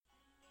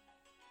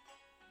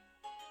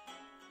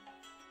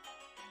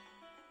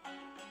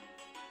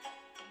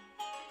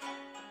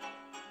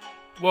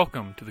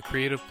Welcome to the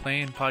Creative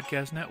Play and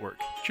Podcast Network.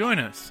 Join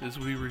us as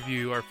we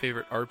review our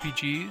favorite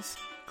RPGs,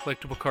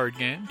 collectible card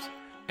games,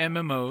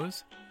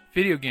 MMOs,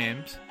 video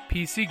games,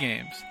 PC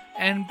games,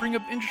 and bring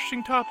up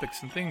interesting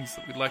topics and things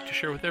that we'd like to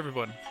share with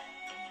everyone.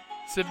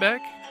 Sit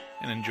back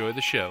and enjoy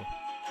the show.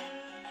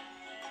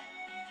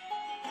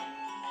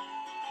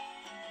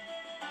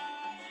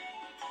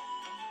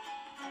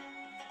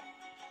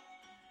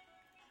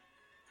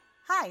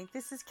 Hi,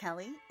 this is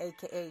Kelly,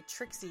 aka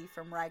Trixie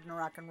from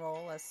Ragnarok and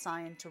Roll, a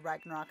Scion to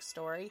Ragnarok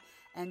story,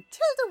 and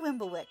Tilda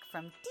Wimblewick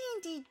from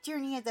D&D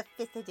Journey of the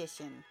 5th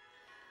Edition.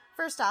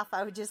 First off,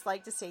 I would just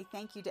like to say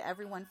thank you to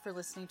everyone for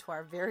listening to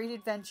our varied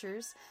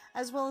adventures,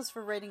 as well as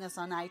for rating us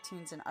on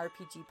iTunes and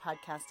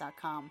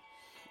RPGpodcast.com.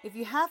 If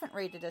you haven't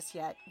rated us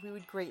yet, we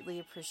would greatly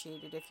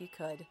appreciate it if you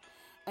could.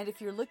 And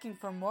if you're looking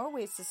for more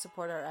ways to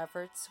support our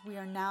efforts, we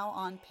are now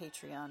on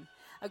Patreon,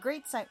 a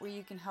great site where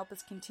you can help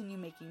us continue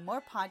making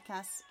more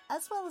podcasts,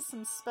 as well as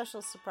some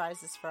special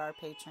surprises for our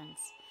patrons.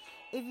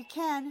 If you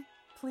can,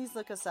 please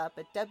look us up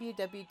at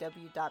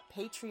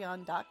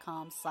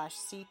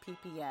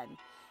www.patreon.com/cppn.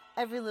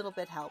 Every little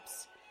bit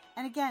helps.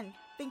 And again,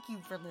 thank you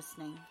for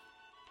listening.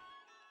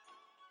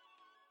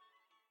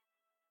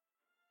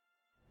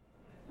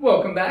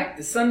 Welcome back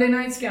to Sunday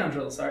Night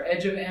Scoundrels, our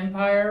Edge of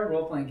Empire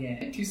role-playing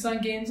game. Tucson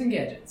Games and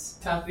Gadgets.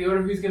 Top of the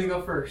order, who's going to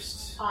go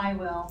first? I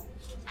will.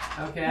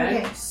 Okay.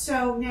 Okay,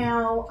 so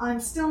now I'm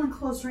still in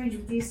close range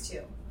with these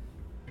two.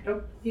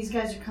 Nope. These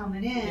guys are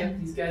coming in. Yep,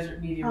 these guys are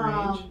at medium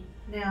range.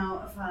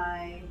 Now, if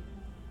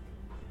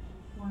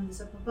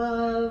one's up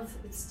above,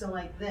 it's still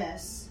like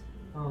this.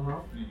 Uh-huh.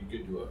 You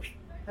could do it.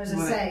 As You I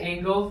want an say,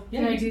 angle?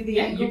 Can I do the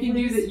angle, you can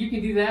do please? that. You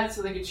can do that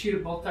so they can shoot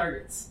at both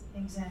targets.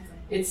 exactly.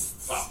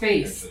 It's Wow,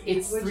 space. actually.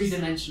 It's Which-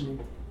 three-dimensional.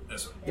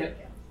 This one. There Yep.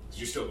 we go.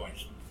 You're still going.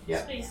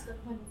 Yep. Space.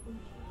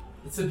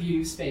 It's a beauty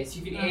of space.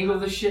 You can angle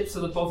the ship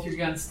so that both your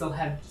guns still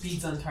have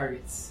beads on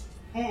targets.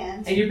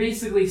 And And you're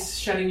basically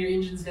shutting your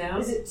engines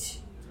down. is it?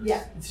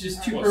 Yeah. It's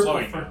just too Well, purple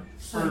slowing for, down.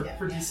 Slowing down,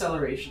 for yeah.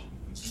 deceleration.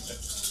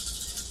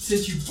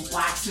 Since you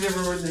blasted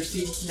everyone in their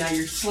seats, now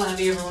you're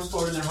slamming everyone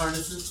forward in their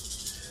harnesses.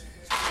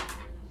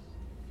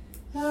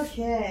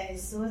 Okay,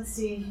 so let's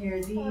see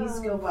here. These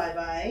go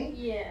bye-bye.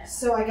 Yeah.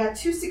 So I got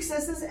 2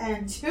 successes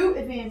and 2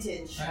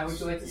 advantage. How would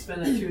you like to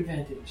spend that 2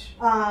 advantage?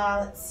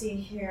 Let's see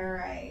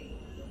here.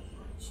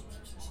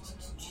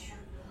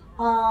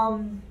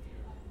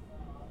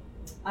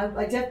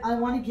 I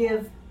want to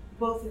give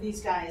both of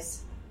these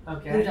guys.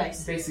 Okay. Blue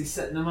dice. Basically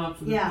setting them up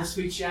for the, Yeah. the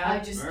sweet shot. I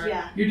just Alright.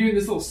 yeah. You're doing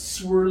this little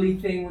swirly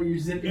thing where you're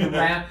zipping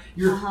around.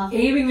 You're Uh-huh.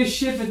 aiming the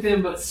ship at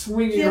them, but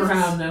swinging Give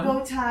around them.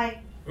 bow tie.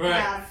 Right.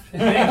 half.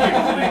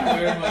 Thank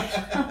you very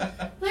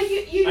much.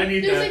 Like you I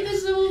need there's that. like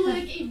this little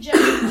like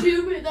ejector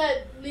tube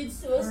that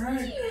leads to us.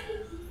 Alright.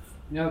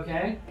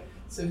 Okay.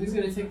 So who's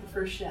going to take the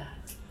first shot?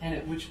 And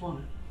at which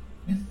one?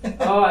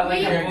 Oh, I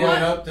like You're how Going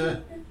both, up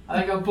to. I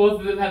like how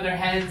both of them have their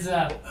hands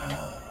up.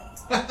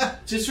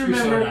 Just You're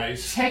so remember,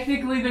 nice.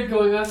 technically they're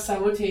going up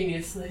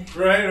simultaneously.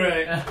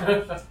 Right.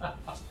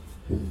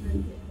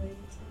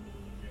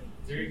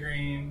 3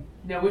 green.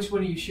 Now, which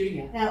one are you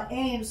shooting at? Now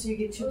aim so you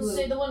get 2 Let's blue.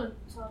 say the one on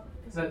top.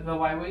 Is that the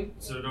Y-wing?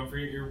 So don't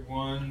forget your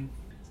 1.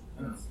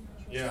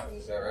 Yeah.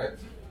 Is that right?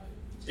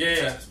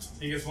 Yeah.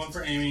 He gets 1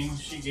 for aiming.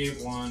 She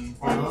gave 1.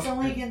 And it's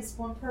only against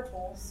 1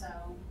 purple, so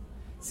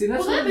See, that's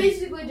Well, one that of the,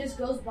 basically just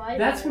goes by.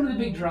 that's one of the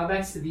big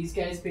drawbacks to these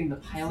guys being the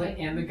pilot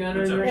and the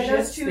gunner in their Yeah,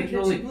 those ships. two- They the can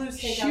two only blues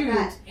take out shoot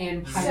that.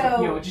 and So,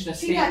 pilot, just a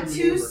she got standard 2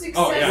 maneuver. successes.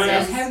 Oh, yeah.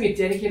 Whereas having a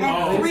dedicated And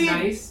pilot is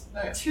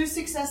three- nice. 2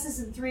 successes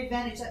and 3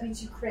 advantage. That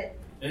means you crit.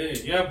 Hey,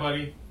 yeah,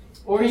 buddy.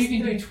 Or you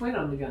can Plus do twin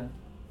on the gun.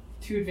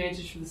 2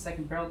 advantage for the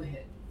second barrel to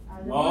hit.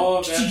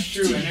 Oh, that's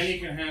true. And then you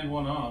can hand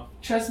 1 off.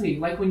 Trust me,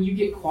 like when you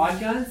get quad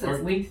guns, that's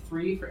Or- linked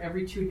 3 for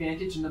every 2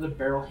 advantage, another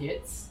barrel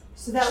hits.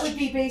 So that would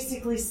be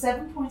basically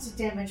 7 points of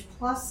damage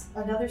plus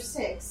another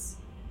 6.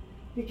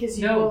 Because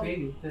you No, roll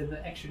baby,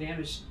 the extra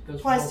damage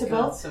goes twice for to both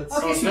both. guns, so it's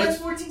Okay, Oh, so so that's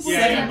that's- 14 points yeah,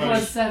 of 7 damage.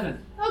 plus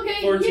 7.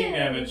 Okay. 14 yeah.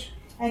 damage.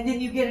 And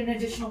then you get an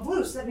additional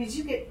blue. So that means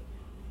you get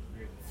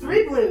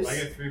 3 blues. I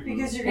get 3 blues.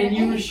 Because you're going And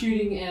to you were aim.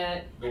 shooting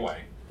at The Y.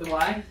 the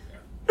Y.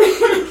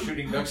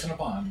 Shooting ducks in a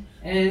pond.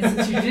 And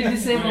since you did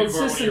disable I the want to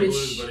borrow one of system, your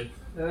it's... blues,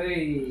 buddy.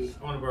 Hey.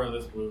 I want to borrow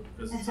this blue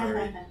because it's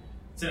already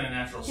it's in a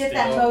natural Get state.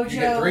 that Oh, you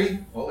get mojo. 3?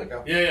 Holy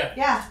cow. Yeah.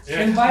 Yeah.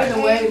 And by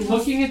the way, Okay.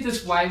 looking at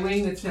this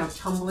Y-wing that's now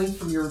tumbling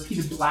from your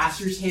repeated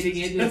blasters hitting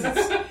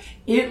it,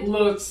 it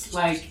looks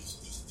like...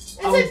 It's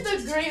like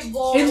the Great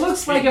Ball. It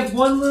looks like if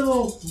one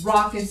little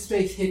rock in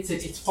space hits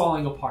it, it's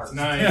falling apart.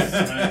 Nice.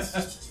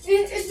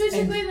 It's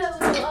basically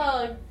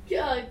that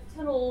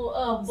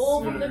little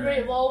bull from the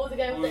Great Wall with the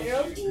guy with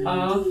the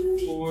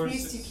arrows. 4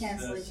 These 2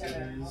 cancel each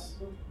other. successes.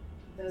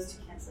 Those 2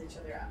 cancel each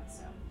other out.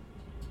 So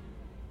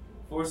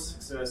 4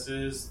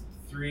 successes,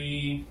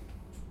 3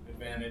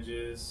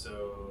 advantages.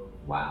 So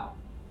Wow.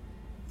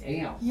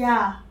 Damn.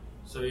 yeah,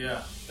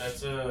 yeah,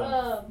 that's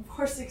a.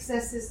 4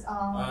 successes.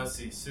 Let's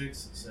see,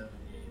 6, 7,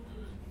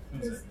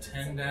 8, 9. What's that?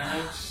 10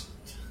 damage.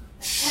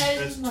 And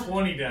That's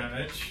 20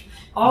 damage.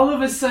 all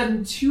of a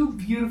sudden, two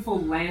beautiful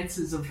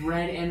lances of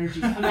red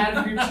energy come out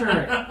of your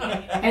turret.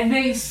 And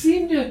they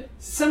seem to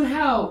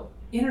somehow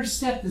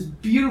intercept this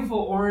beautiful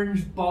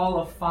orange ball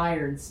of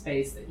fire in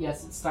space. That,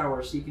 yes, it's Star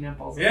Wars, so you can have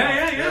balls of fire.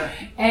 Yeah.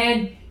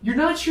 And you're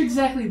not sure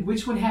exactly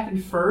which one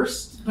happened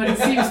first, but it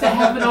seems to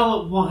happen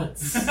all at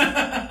once.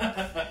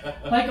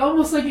 Like,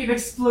 almost like it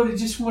exploded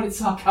just when it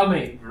saw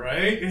coming.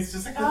 Right? It's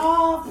just like,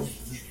 oh.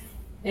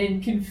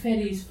 And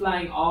confetti's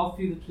flying all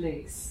through the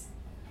place.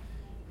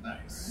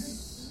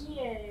 Nice.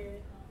 Yeah.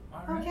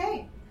 All right.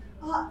 Okay.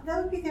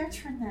 That would be their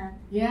turn then.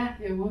 Yeah,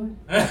 it would.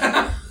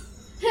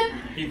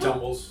 He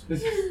tumbles.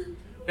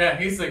 Yeah,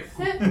 he's like,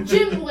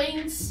 Jim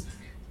winks.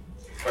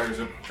 Tries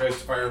to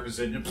fire up his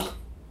engine.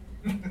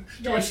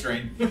 Too much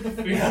strain.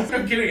 yeah,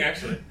 I'm kidding,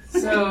 actually.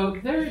 So,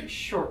 they're at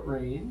short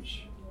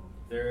range.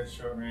 They're at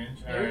short range.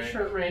 They're at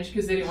short range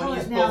because they didn't want to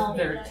use Now- both of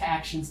their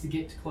actions to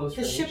get to close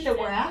The range. ship that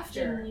we're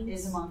after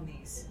is among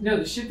these. No,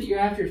 the ship that you're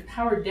after is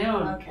powered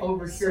down Okay.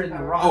 over So here in the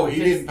powered rock. Oh,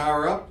 he didn't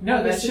power up?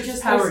 No, that So ship's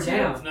just powered those two?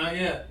 down. Not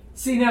yet.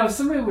 See, now, if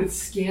somebody would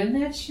scan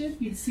that ship,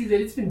 you'd see that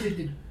it's been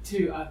did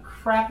to a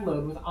crap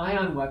load with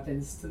ion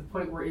weapons to the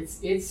point where it's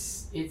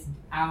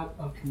out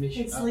of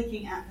commission. It's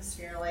leaking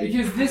atmosphere. Like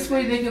Because this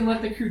way they can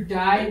let the crew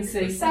die and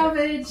say,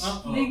 salvage!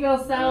 Uh-oh. Legal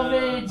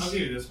salvage! I'll give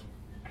you this one.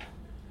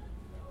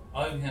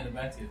 I'll even hand it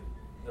back to you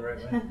the right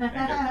way.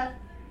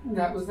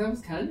 That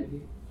was kind of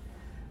you.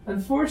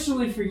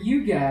 Unfortunately for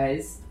you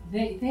guys,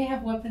 they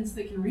have weapons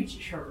that can reach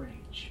at short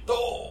range.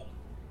 Oh!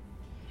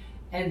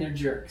 And they're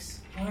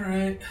jerks.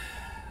 Alright.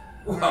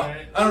 Well,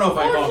 I don't know if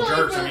I call them Fortunately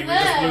jerks. I for mean, we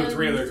just blew them.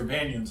 3 of their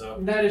companions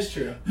up. That is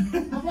true.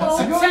 Well,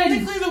 So go ahead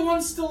and Technically, the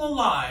one's still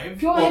alive.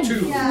 go ahead and two.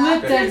 flip Yeah.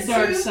 that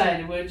dark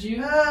side, would you?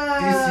 He's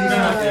not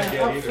dead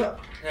yet oh, either. flip.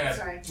 Yeah,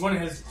 Sorry. one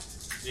of his.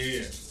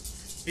 Yeah.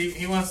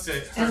 He wants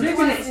to. And They're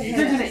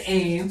gonna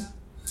aim,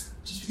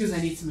 just because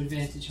I need some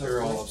advantage.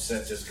 They're all hopefully.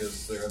 upset just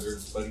because their other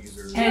buddies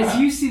are... As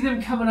you see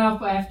them coming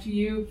up after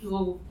you, the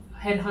little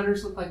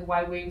headhunters look like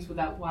Y wings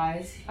without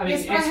Ys. I mean,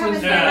 Yes, but I have a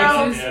X-wings Yeah, without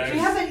narrow. X's. yeah. We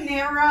have a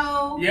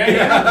narrow.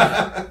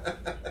 Yeah.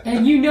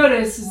 And you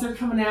notice as they're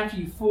coming after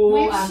you, full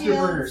We have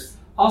afterburners. shields.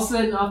 All of a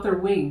sudden, off their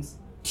wings.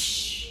 Oh,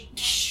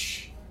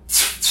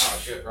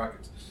 shit,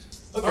 rockets.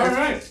 Okay.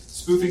 Alright.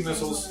 Spoofing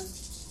missiles.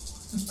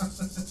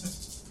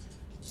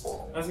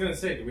 I was gonna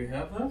say, do we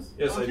have those?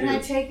 Yes, I Can I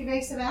do. take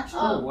evasive action?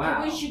 Oh, wow.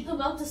 Can we shoot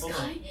them out the Hold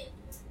sky?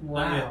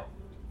 Wow.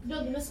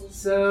 No, the missiles.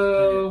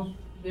 So,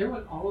 there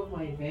went all of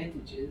my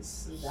advantages,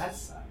 so that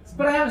sucks.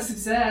 But I have a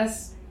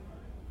success.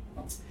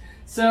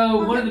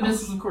 So, one of the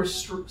missiles, of course,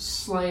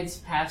 slides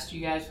past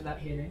you guys without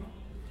hitting.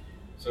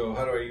 So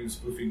how do I use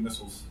spoofing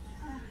missiles?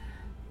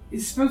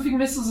 Spoofing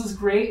missiles is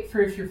great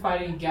for if you're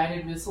fighting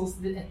guided missiles.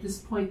 At this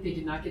point, they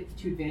did not get the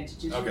 2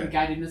 advantages Okay. from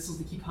guided missiles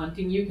to keep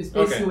hunting you, because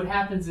basically Okay. what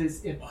happens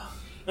is if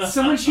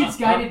someone shoots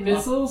guided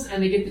missiles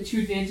and they get the 2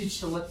 advantage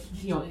to let,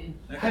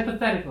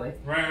 hypothetically,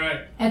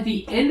 Right. at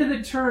the end of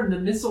the turn, the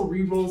missile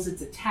re-rolls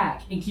its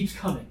attack and keeps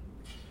coming.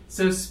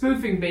 So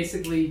spoofing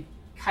basically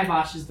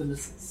kiboshes the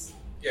missiles.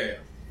 Yeah.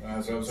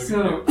 So I was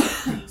looking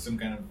at some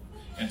kind of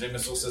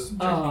anti-missile system.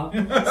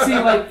 See,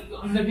 like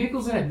on the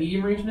vehicles that have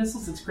medium range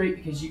missiles, it's great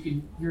because you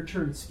can your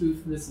turn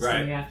spoof missiles Right.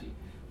 coming after you.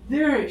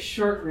 They're at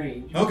short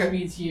range, which Okay.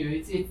 means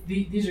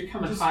these are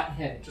coming hot and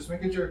heavy. Just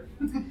making sure.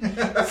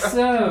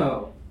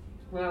 So,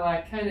 well,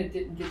 I kind of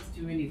didn't get to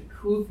do any of the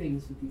cool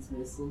things with these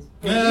missiles,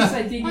 but at least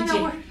I did get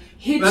to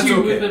hit That's you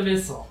okay. with a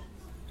missile. How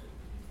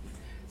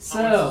much is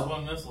So,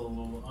 one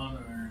missile on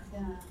our...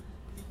 Yeah.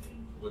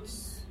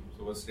 What's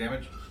the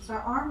damage? So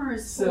our armor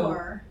is So-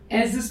 4.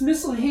 as this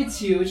missile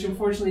hits you, which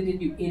unfortunately didn't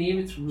do any of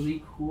its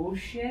really cool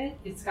shit,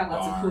 it's got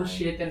lots of cool Darn.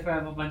 shit that if I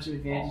have a bunch of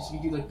advantages, you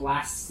can do like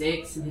blast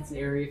 6 and hits an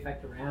area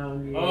effect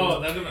around you. Oh,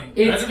 that'd have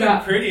It's been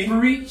got pretty.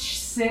 breach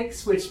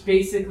 6, which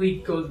basically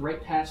goes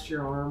right past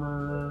your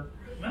armor.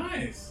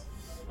 Nice.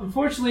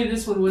 Unfortunately,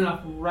 this one went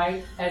off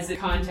right as it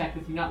contact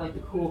with you, not like the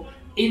cool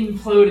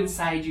implode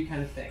inside you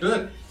kind of thing.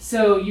 Good.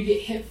 So you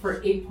get hit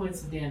for 8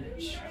 points of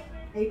damage.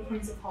 8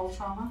 points of hull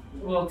trauma.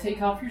 Well,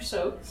 take off your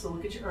soak, so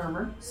look at your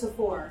armor. So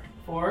 4.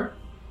 4.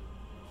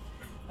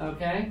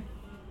 Okay.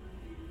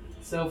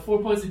 So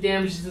 4 points of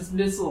damage as this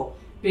missile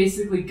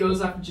basically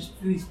goes off and just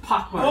these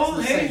pock marks Oh,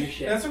 inside your hey,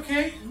 ship. that's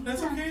okay.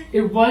 That's okay.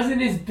 It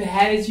wasn't as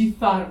bad as you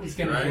thought it was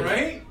going Right. to be.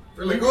 Right?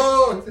 They're like,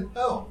 oh, what the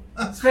hell?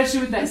 Especially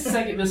with that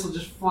second missile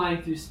just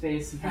flying through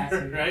space and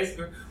passing. Right?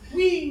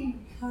 Whee!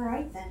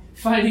 Alright then.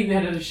 Finding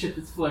that other ship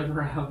that's floating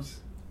around.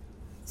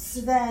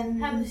 So then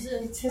Happens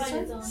to it's his find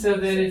turn. its own. So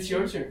then it's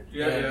your turn.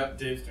 Yeah.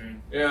 Dave's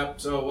turn. Yeah,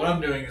 so what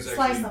I'm doing is Slice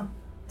actually... them.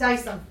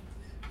 Dice them.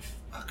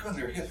 Oh, God,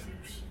 they're hitters.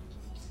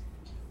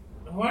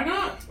 Why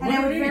not? And I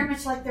What would do you very mean?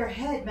 much like their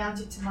head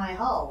mounted to my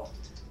hull.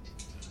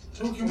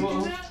 Oh, can we Well,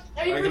 do that?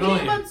 Are you I can forgetting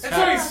only- about That's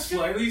only Scrooge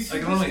slightly.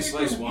 I can only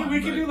slice one, We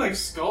could but- do like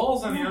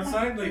skulls on the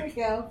outside, There we like.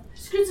 go.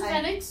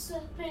 Phoenix?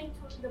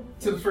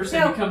 So the first No,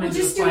 time you come we'll into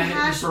the just do planet,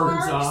 hash it burns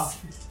marks.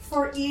 off.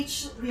 For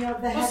each, the Well,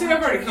 head. see,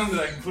 I've already hunters. come to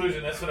that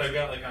conclusion. That's what I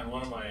got, like on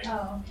one of my.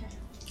 Oh,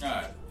 okay.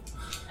 Alright.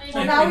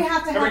 Well, now we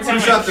have to Every have time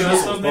Who I shot the kill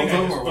missiles? something, Both I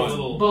of them just or put a one?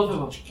 little. Both of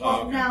them. Well,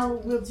 okay. now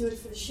we'll do it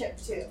for the ship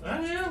too.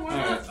 Yeah, why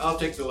Alright, not? I'll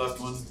take the left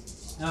one.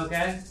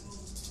 Okay.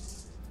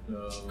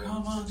 So,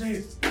 Come on,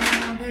 Dave.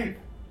 Come on, Dave.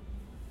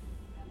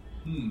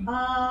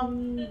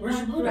 Where's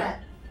your one boot threat.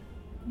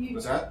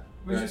 what's that?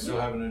 Where's Do I your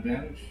still have an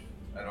advantage?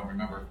 I don't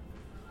remember.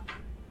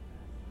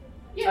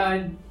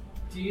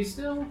 Do you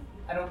still?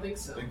 I don't think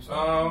so. I think so.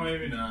 Oh,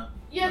 maybe not.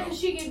 Yeah, because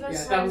she gave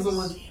us. Yeah, that was the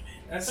one.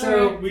 That's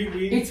So, alright.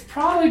 We It's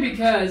probably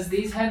because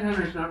these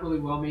headhunters are not really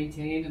well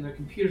maintained and their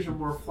computers are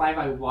more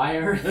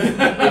fly-by-wire than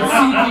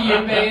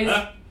CPU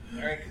based.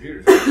 Alright,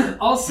 computers.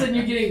 All of a sudden,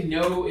 you're getting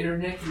no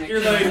internet connection.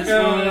 You're like, on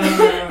this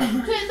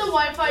one. Couldn't the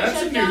Wi-Fi That's a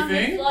shut new down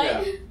thing. the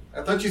flight?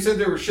 I thought you said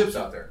there were ships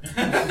out there.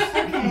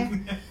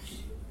 Okay.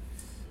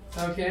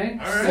 Okay,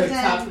 All so right.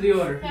 top of the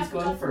order. Who's Half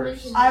going a first?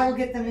 population. I will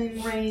get them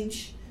in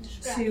range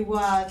Scrap.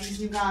 to these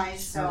new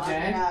guys. So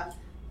Okay. I'm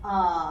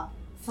gonna,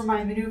 for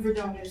my maneuver, I'm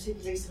gonna take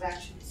evasive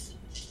actions.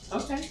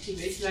 Okay,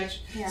 evasive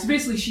action. Yeah. So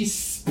basically, she's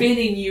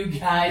spinning you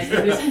guys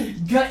in this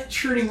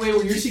gut-churning way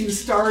where you're seeing the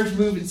stars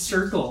move in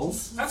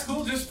circles. That's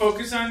cool. Just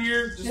focus on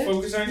your. Yeah.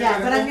 Focus on your. Yeah,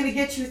 but I'm rifle. gonna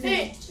get you Hey,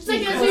 things. it's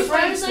like as we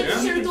fire, it's like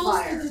Yeah.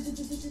 Fire.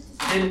 circles.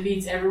 And it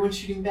means everyone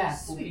shooting back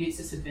will be at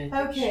disadvantage.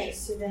 Okay,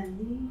 so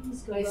then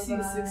these go I see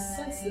by.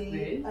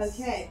 successive.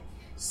 Okay,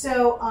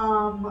 so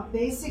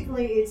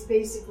basically it's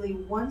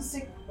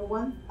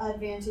one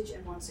advantage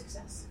and one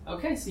success.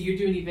 Okay, so you're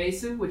doing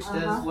evasive, which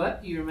does Uh-huh.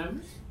 what? Do you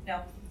remember?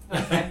 No.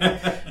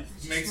 Okay.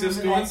 Makes us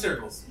go in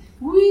circles.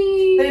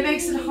 Whee! But it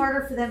makes it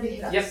harder for them to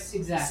hit us.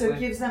 Yep, exactly. So it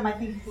gives them, I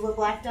think,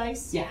 black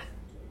dice. Yeah.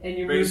 And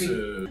you're moving.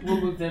 Basic.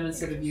 We'll move them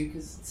instead of you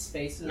because it's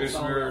space and it's Basic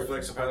all maneuver relative.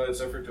 reflects the pilot's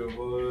effort to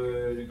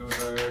avoid incoming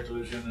fire,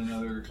 collision, and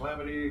other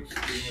calamity.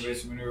 Executing a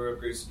basic maneuver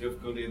upgrades the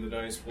difficulty of the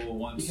dice pool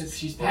once Because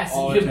she's for passing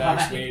all you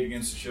attacks by. made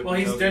against the ship Well,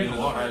 he's until dead the in end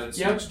the of the water. pilot's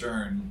Yep. next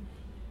turn.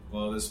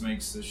 Well, this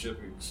makes the ship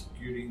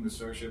executing the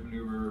starship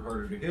maneuver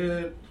harder to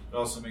hit. It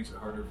also makes it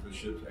harder for the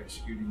ship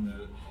executing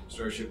the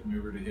starship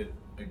maneuver to hit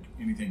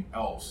anything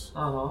else.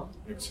 Uh-huh.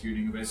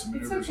 Executing evasive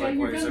It's maneuvers okay,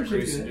 your likewise numbers are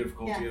upgrades the good.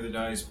 difficulty Yeah. of the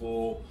dice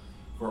pool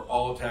for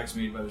all attacks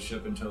made by the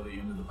ship until the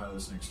end of the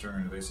pilot's next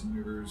turn. Evasive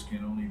maneuvers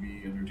can only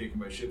be undertaken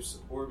by ships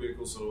or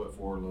vehicles silhouette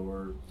 4 or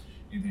lower.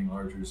 Anything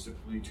larger is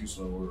typically too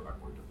slow or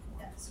awkward to perform.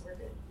 Yeah, so we're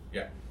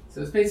good.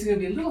 So it's basically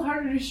going to be a little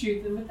harder to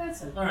shoot them, but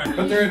that's it. All right.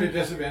 But they're at a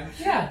disadvantage.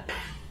 Yeah.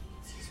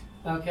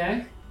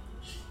 Okay.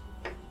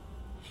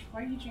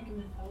 Why are you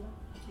drinking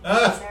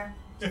Ah!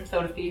 that soda?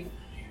 Soda thief.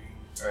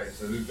 Alright,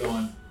 so who's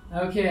going?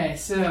 Okay,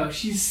 so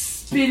she's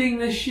spinning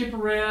the ship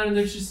around, and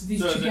there's just these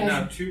So two is it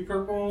now guys. 2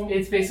 purple?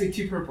 It's basically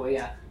two purple,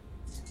 yeah.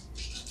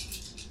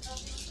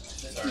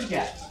 Sorry.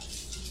 Yeah.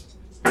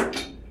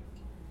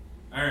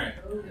 All right.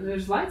 And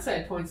there's light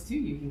side points too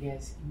you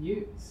guys can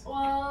use.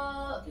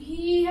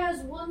 He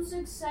has 1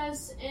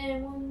 success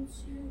and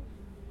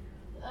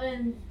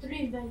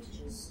 3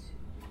 advantages.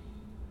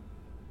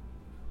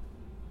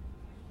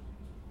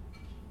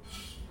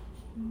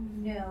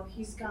 No,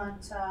 he's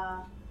got,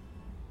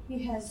 he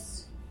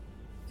has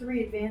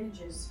 3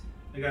 advantages.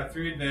 I got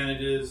 3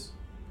 advantages.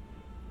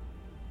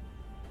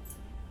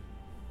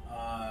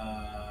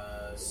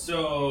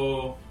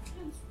 So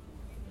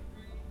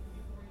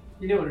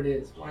You know what it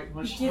is.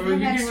 Once Give you're him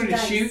getting extra ready to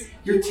dice. shoot,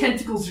 your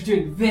tentacles are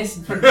doing this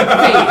in front of your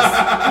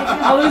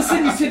face. All of a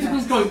sudden, your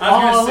tentacles going I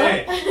all was gonna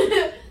up.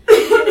 say.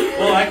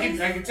 Well, I can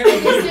tell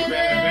you too.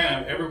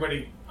 Bam,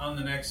 everybody's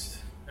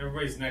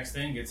next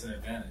thing gets an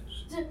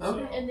advantage.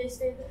 Okay. And they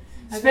stay there.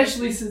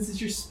 Especially since as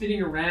you're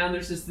spinning around,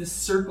 there's just this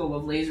circle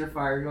of laser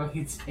fire going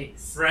in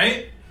space.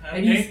 Right?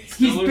 And Okay, he's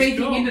still looks baking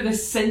cool. into the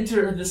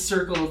center of the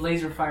circle of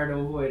laser fire to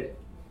avoid it.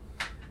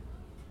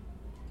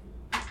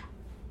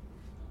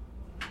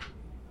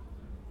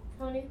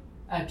 Honey.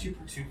 2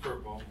 2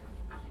 purple.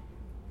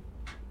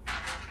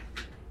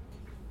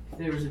 If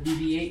there was a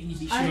BB-8, he'd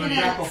be I'm shooting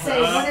gonna grapple say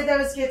hook. one of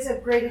those gets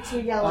upgraded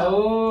to yellow.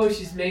 Oh,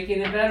 she's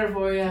making it better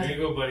for There you. you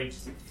go, buddy.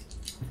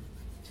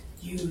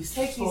 Use the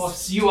Take these.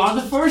 force. You are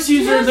the force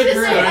user in the Just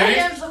group. say, Right?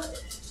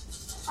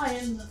 I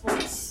am the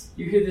voice.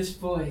 You hear this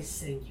voice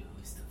saying,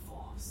 use the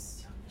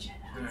force, young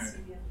Jedi. Alright.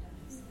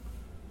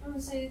 I'm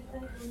gonna say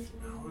that.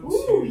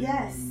 Ooh,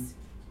 yes.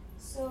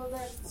 So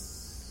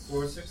that's.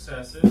 4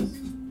 successes.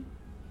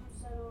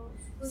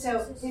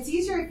 So it's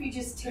easier if you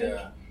just take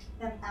Yeah.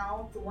 them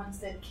out, the ones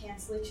that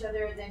cancel each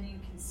other, then you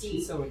can see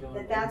She's so annoying.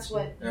 that that's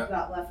what Yeah. you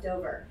got left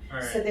over. All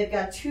right. So they've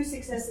got 2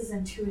 successes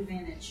and 2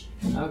 advantage.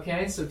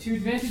 Okay, so 2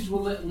 advantage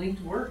will let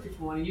linked work if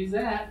you want to use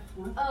that.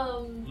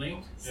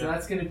 Linked. So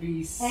that's going to be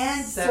And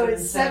 7 so and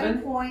it's 7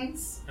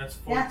 points. That's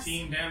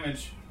 14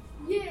 damage.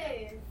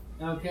 Yeah.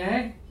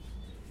 Okay.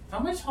 How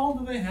much hull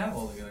do they have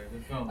altogether?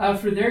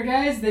 For their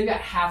guys, they've got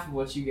half of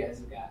what you guys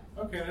have got.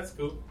 Okay, that's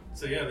cool.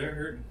 So yeah, they're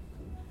hurting.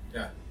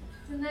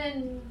 And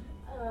then,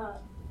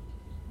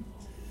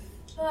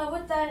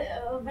 with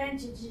that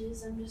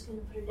advantages, I'm just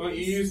gonna put it. Oh,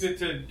 you used it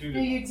to do No,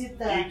 the. you did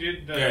the. You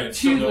did the. Yeah, so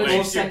two the little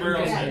last second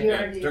barrels. Yeah, guys. you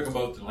already Took them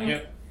both to link.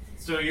 Yep.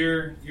 So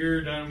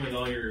you're done with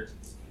all your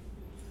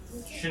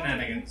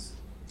shenanigans.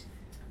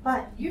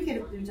 But you get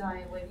a blue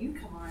die when you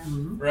come on.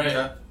 Mm-hmm. Right.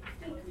 Yeah.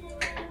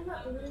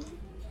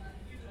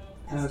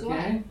 As do I.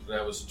 Okay.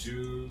 That was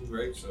 2,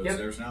 right? So Yep. it's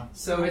theirs now.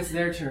 So it's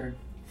their turn.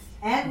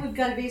 And we've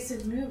got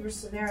evasive maneuver,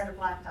 so they're at a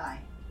black die.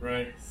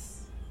 Right.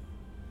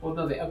 Well,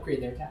 no, they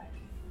upgrade their attack.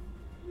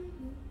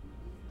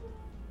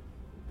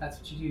 That's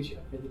what you do. Is you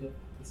upgrade the difficulty.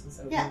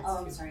 So Yeah. it's Oh,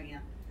 I'm good. sorry. Yeah.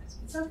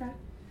 It's okay.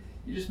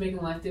 You're just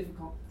making life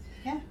difficult.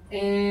 Yeah.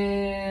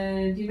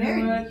 And you know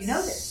Mary, what? you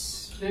know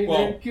this. They're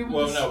Well, good with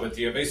well, this. no, but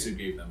the evasive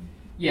gave them.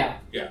 Yeah.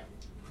 Yeah.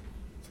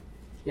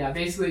 Yeah,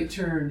 basically it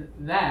turned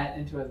that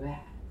into a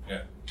that.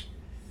 Yeah.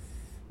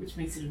 Which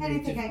makes it a very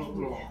Anything I difficult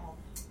can do to roll. help.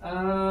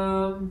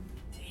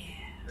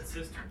 That's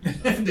his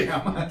turn.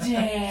 Damn.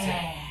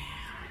 Damn.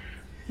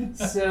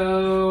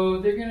 So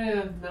they're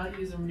gonna not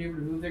use a maneuver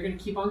to move. They're gonna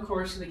keep on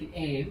course so they can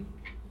aim.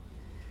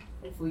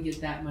 Hopefully get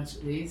that much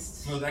at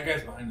least. No, that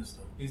guy's behind us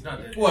though. He's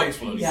not dead. Well, he's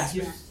floating. Yeah,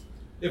 he's-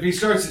 If he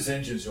starts his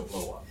engines, he'll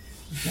blow up.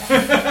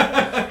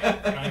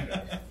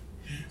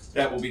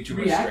 That will be too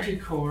much reactor strain.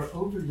 core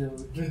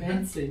overload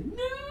commencing.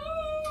 No.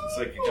 It's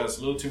like it does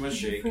a little too much I'm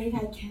shake. afraid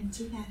I can't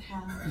do that,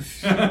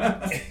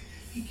 Hal.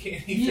 He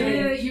can't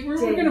Yeah,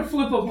 we're gonna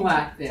flip a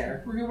black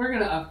there. We're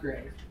gonna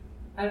upgrade.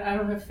 I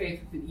don't have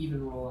faith with an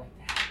even roll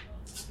like that.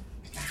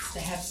 It has to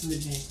have some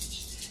advantage.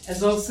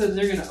 As all of a sudden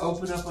they're gonna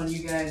open up on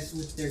you guys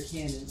with their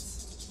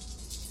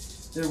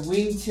cannons. Their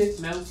wingtip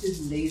mounted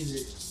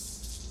lasers.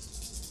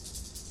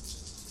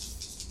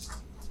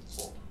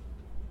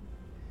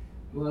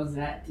 Well,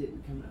 that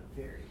didn't come out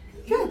very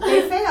good. Good,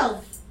 they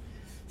failed.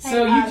 So Hey,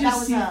 you that just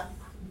was see. a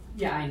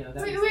Yeah, I know.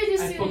 That Wait, was,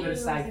 just I pulled it do-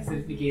 aside because they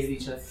negated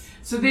each other.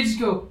 So they just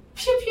go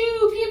pew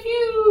pew pew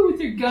pew with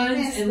their guns,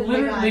 Yes, and with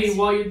their literally guns.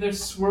 while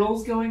there's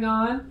swirls going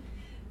on,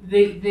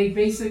 they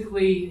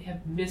basically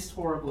have missed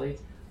horribly.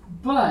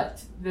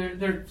 But they're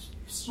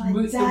my the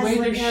way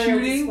they're dazzling aerial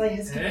shooting, display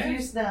has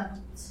confused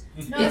them.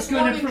 No, it's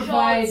going to warning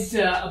provide shots.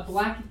 a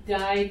black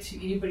die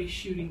to anybody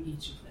shooting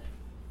each of them.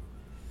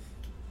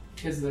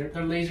 Because they're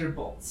laser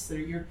bolts.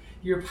 They're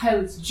your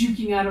pilot's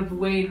juking out of the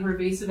way in her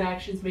evasive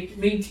actions,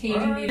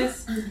 maintaining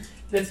this.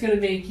 That's going to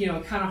make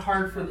kind of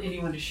hard for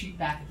anyone to shoot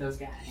back at those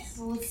guys.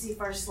 So let's see if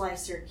our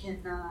slicer can.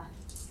 Alright.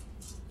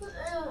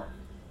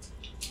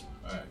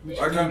 Which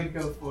Our one are turn. we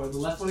gonna go for? The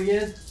left one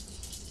again?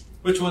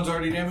 Which one's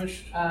already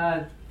damaged?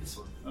 This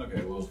one.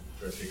 Okay, we'll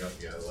try to take out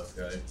the left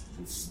guy.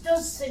 Does the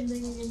same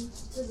thing again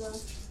to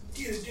the.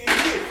 Get it,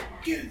 Dan,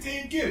 get it,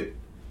 Dan, get it.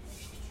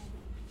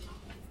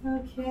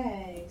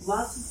 Okay.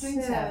 Lots of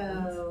things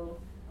happen. Those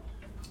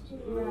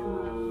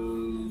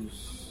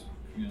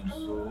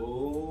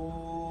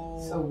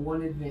cancel. So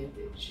one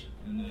advantage.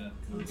 And then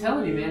I'm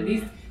telling you, man,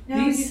 these No,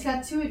 These- he's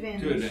got 2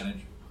 advantage. 2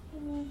 advantage.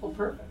 oh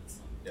perfect.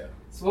 Yeah.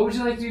 So what would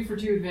you like to do for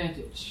 2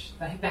 advantage?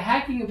 The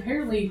hacking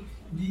apparently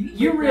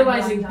you're With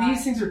realizing one die.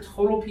 these things are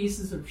total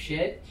pieces of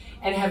shit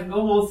and have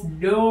almost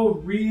no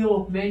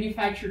real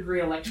manufactured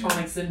grade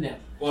electronics in them.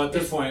 Well, at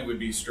this point, it would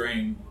be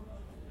strain.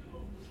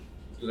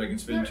 Because I can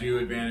spend 2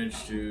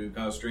 advantage to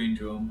cause strain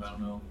to them. I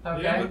don't know.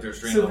 Okay. What their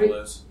strain So level vi-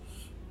 is.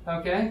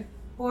 Okay.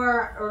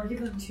 Or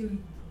give them 2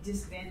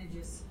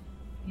 disadvantages.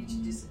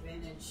 Each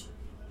disadvantage.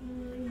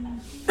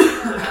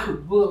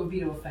 Well, it would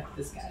be to affect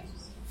this guy.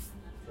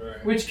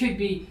 Right. Which could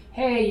be,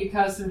 hey, you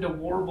caused him to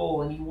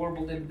warble, and you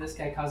warbled into this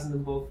guy, causing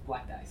them both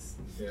black dice.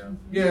 Yeah.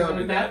 Yeah, I'll do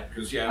Like that.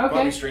 Because, yeah, Okay.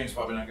 body strain's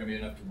probably not going to be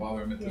enough to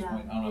bother them at this Yeah,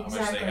 point. I don't know how much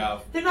exactly. they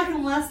have. They're not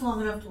going to last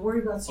long enough to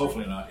worry about strength.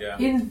 Hopefully not, yeah.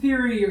 In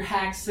theory, your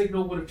hack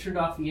signal would have turned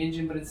off the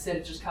engine, but instead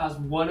it just caused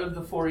one of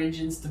the 4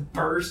 engines to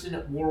burst and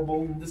it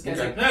warbled, and this guy's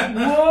Okay. like,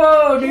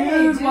 whoa, dude, Hey,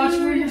 dude. watch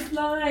where you're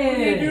What are you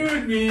flying.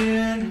 doing,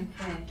 man?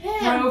 Okay.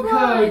 Bro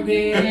code,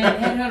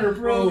 man. Headhunter,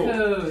 bro Whoa.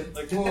 code.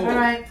 Like, All whoa.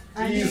 right,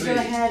 I'm going to Easy. go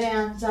ahead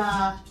and,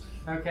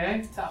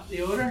 Okay, top of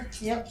the order.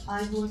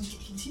 I'm going to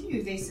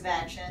continue evasive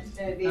action,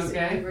 evasive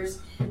Okay. maneuvers,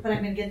 but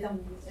I'm going to get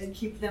them,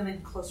 keep them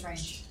in close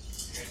range.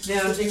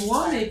 Now, if you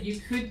wanted,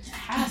 you could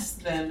pass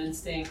them and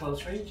stay in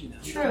close range, You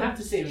True. don't have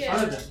to stay in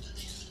front of them.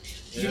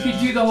 You Yeah. could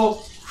do the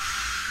whole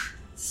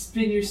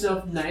spin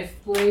yourself knife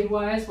blade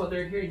wise while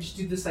they're here and just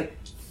do this, like,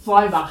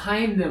 fly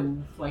behind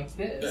them like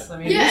this. I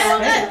mean, Yeah,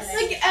 it's that's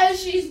fast. like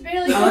as she's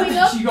barely coming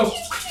up. She goes,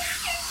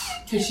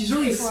 because she's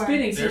really Before.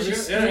 spinning, so There we she go.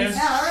 spins.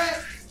 Yeah, Yeah, all right.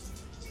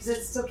 Because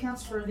it still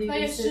counts for the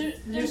Like evasive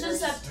there's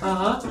just that perfect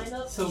Uh-huh.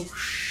 lineup. So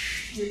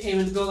you're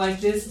aiming to go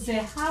like this and say,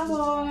 hi,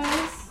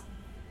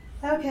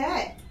 boys.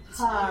 Okay.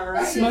 All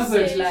right.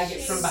 Smugglers like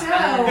it from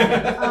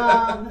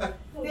behind.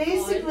 So,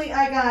 basically,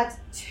 I got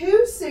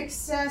 2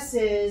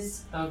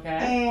 successes Okay.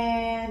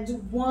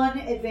 and 1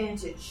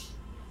 advantage.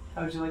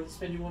 How would you like to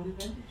spend your 1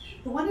 advantage?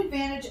 The 1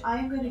 advantage,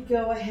 I'm going to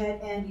go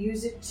ahead and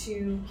use it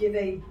to give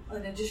an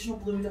additional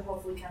blue to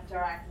hopefully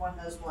counteract one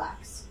of those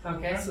blacks.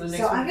 Okay, so the next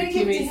So I'm one gonna the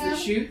give it to teammates that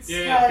him. shoots.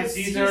 Yeah, because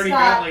he's already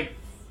got like.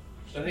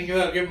 I think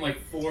that'll give him like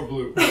 4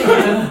 blue.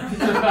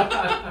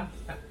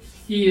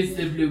 He is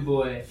the blue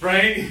boy.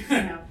 Right? You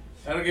know,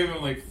 That'll give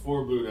him like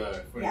 4 blue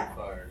die when Yeah. he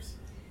fires.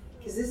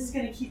 because this is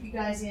going to keep you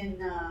guys in,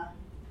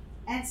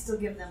 and still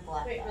give them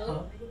black. Wait, die. really?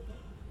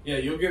 Yeah,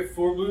 you'll get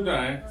 4 blue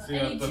die. So you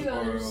I have need to 2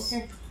 others.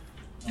 Okay.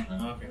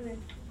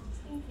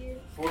 Thank you.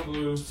 4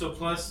 blue, so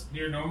plus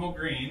your normal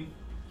green,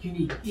 You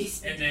need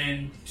this. and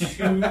then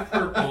 2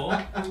 purple,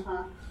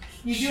 Uh-huh.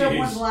 You do have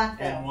one Jeez. black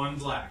And though. one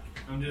black.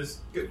 I'm just.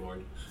 Good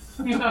lord.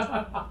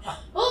 Well,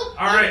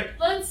 All right.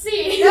 Let's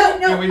see. No,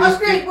 Can we no,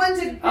 just upgrade get- one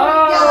to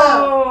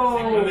yellow.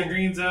 Take one of Oh! the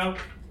greens out.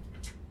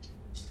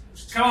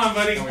 Come on,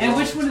 buddy. And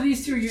which one of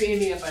these two are you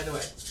aiming at, by the way?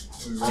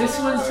 This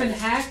Uh, one's been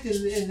hacked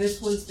and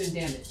this one's been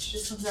damaged.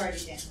 This one's already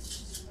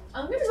damaged.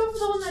 I'm gonna go for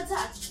the one that's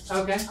hacked.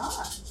 Okay.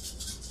 Ah.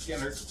 Get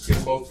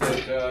them both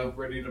like,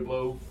 ready to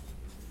blow.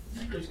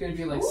 There's going to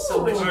be like so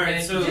Ooh. much Alright,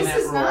 advantage so- in This that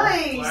is roll.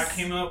 nice. Black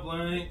came out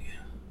blank.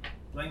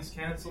 Blanks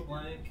cancel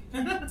blank.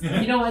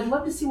 You know, I'd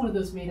love to see one of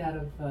those made out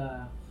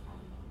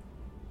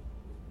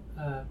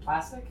of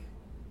plastic.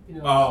 You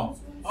know, Oh.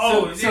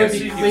 Oh, So yeah, it'd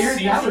be you can clear?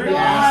 see That would through be it.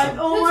 awesome.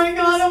 Oh my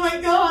god, oh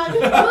my god.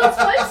 Well, it's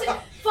five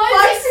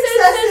Five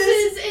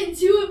successes and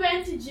 2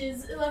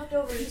 advantages left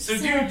over. So,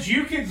 dude,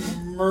 you could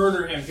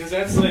murder him because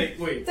that's like,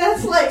 wait,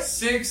 That's like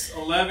 6,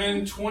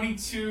 11,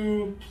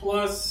 22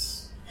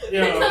 plus. You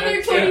know, Another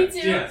that's-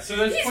 22. Yeah, so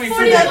that's He's 22.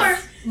 44.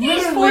 He's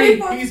Literally,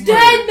 44. he's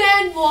Dead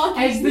man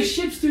walking. as the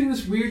ship's doing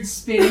this weird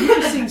spin, you're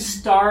just seeing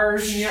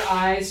stars in your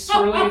eyes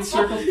swirling in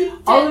circles.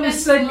 All of a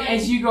sudden,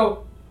 as you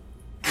go,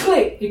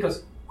 click, it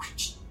goes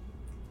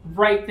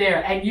right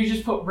there, and you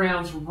just put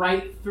rounds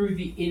right through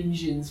the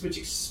engines, which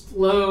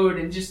explode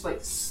and just like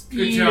Good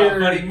spear. job,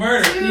 buddy.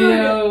 Murder. You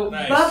know,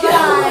 Nice.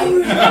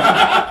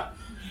 bye-bye.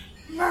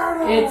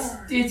 Murder.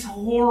 it's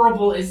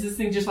horrible as this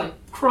thing just like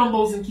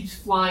crumbles and keeps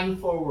flying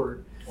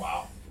forward.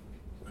 Wow.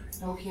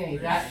 Okay,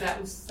 that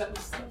was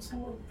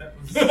horrible. That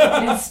was-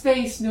 In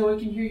space, no one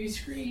can hear you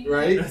scream.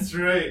 Right? That's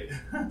right.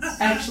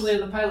 Actually,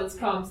 on the pilot's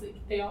comms,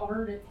 they all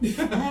heard it.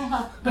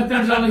 But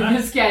there's only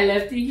this guy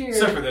left to hear.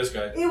 Except for this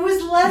guy. It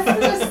was less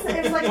than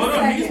it was like Well, a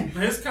no, second.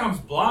 his com's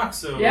blocked,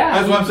 so. Yeah.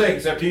 That's what I'm saying,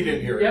 except he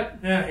didn't hear it. Yep.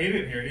 Yeah, he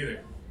didn't hear it either.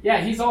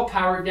 Yeah, he's all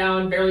powered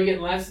down, barely getting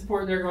life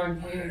support, and they're going,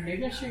 hey,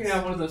 maybe I should get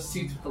out one of those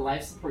suits with the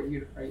life support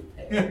unit right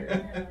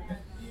there.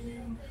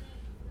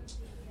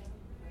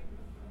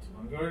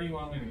 Go where do you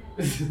want me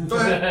to I'm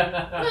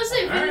gonna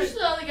say finish Alright.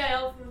 the other guy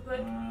off real quick.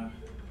 go?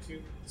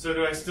 2. So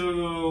do I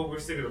still? We're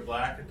sticking to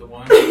black at the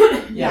 1.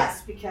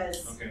 Yes,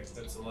 because Okay,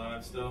 that's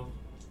alive still.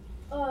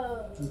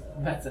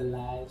 That's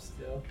alive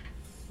still.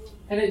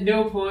 And at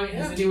no point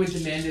has anyone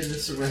demanded a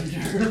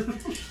surrender.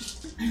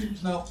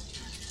 No.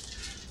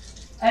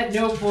 At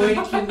no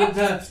point can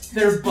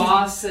their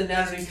boss send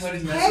out an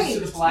encoded message hey, to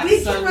the Black we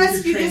Sun can with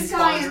rescue your this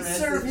guy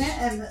transponder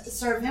and message.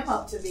 serve him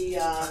up to the.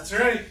 That's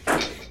right.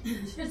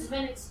 Here's the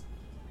Phoenix.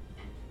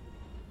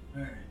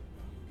 All right.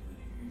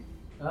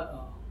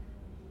 Uh-oh.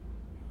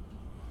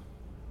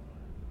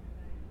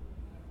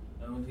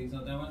 That one takes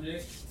out that one,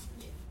 Jake.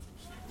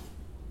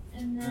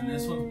 And then And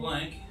this one's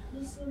blank.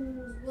 This one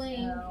was blank,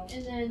 No.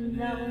 and then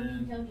that one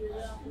can counter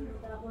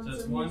that one. So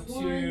that's So 1, it's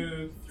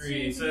 2,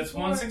 3. two, So that's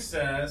 1 4.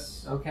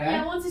 success. Okay.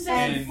 Yeah, one success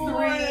And and 4.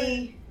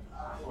 3.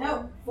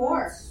 No,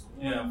 4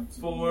 Yeah,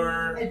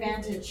 4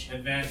 advantage.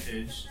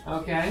 advantage.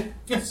 Okay.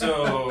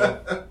 So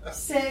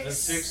 6. a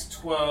 6,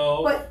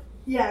 12. But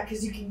yeah,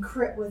 because you can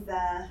crit with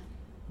the.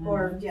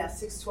 Or yeah,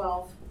 6,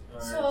 12.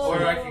 So-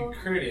 Or I can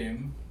crit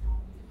him.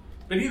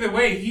 But either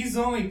way, he's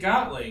only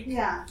got like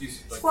Yeah.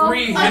 He's like, 12.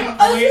 3 hit I was gonna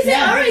points. say,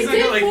 I already He's only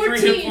got did like 3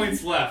 hit 14.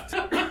 points left.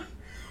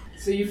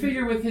 So you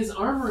figure with his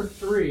armor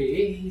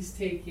 3, he's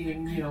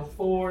taking,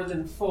 4,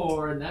 then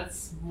 4, and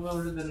that's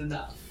more than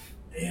enough.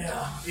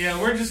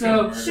 Yeah, we're just So,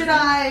 gonna murder Should him.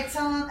 I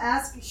tell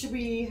him? Should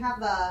we have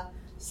the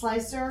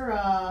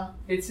slicer?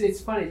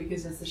 It's funny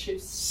because as the ship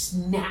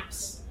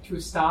snaps to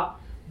a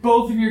stop,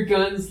 both of your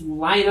guns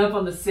line up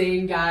on the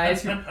same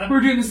guys.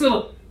 We're doing this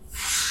little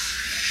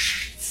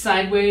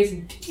sideways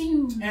and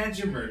And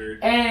you're murdered.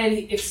 and he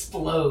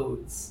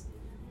explodes.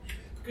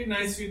 Good,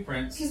 nice, sweet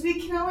prince. Because we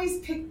can always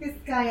pick this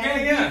guy up.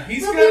 Yeah,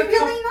 he's He'll got be a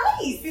couple. really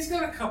nice. He's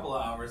got a couple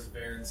of hours of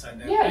air inside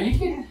that. Yeah,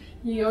 thing.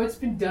 you can. It's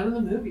been done in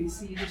the movies,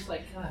 so you just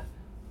kind of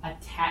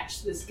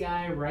attach this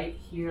guy right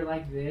here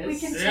like this. We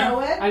can Yeah. tow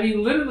it. I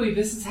mean, literally,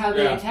 this is how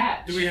they Yeah.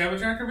 attach. Do we have a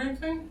tracker beam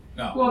thing?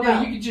 no. Well, No.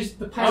 no, you could just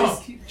the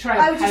pilots try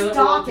I to would pilot just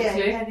dock along it,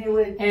 the tick, and it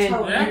would and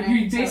tow it. Yeah, and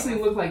you tow basically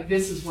it. look like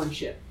this is one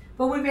ship.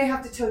 But we may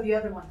have to tow the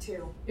other one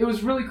too. It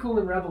was really cool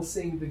in Rebels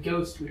seeing the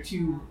Ghost with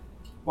 2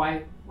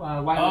 white wings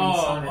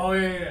on it. Oh,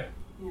 yeah.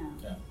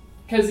 Yeah.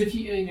 Because if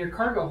you in your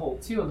cargo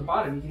hold too on the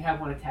bottom, you can have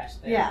one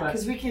attached there. Yeah, but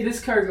because we can. this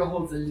cargo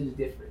hold's a little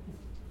different.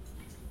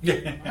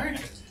 Yeah.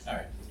 Alright.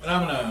 But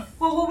I'm gonna.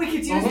 Well, what we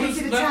could do Well, is we who's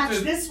could left attach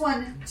to- this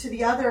one to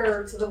the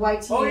other, to the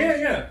white team. Oh,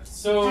 yeah.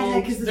 So And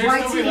then, 'cause the there's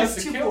white nobody team left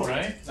has to 2 kill, points.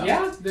 right? No.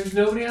 Yeah, there's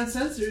nobody on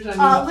sensors.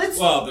 I mean, Let's.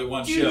 Well, the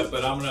one do- ship,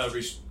 but I'm gonna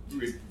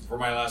for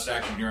my last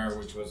action here,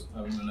 which was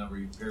I'm gonna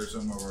repair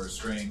some of our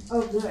strain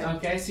Oh, good.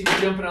 okay, so you're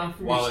jumping off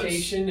from While your it's-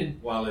 station and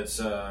while it's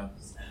You're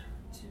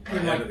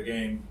ahead like- of the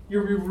game.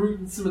 you're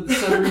rerouting some of the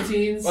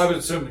subroutines. Well, I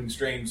was assuming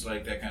strains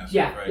like that kind of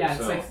yeah, stuff, right? yeah,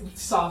 it's So, like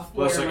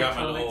software. plus I got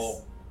my electronics.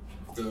 little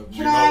the Can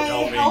remote I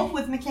helping. help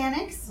with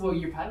mechanics? Well,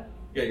 you're pilot.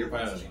 Yeah, you're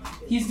piloting.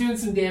 He's doing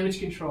some damage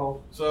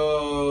control.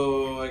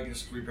 So I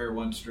guess repair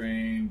 1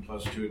 strain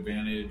plus 2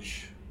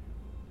 advantage.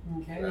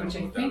 Okay, I don't which know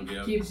I what that think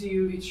would be. gives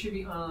you. It should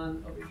be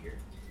on over here.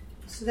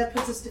 So that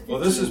puts us to 15.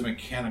 Well, this is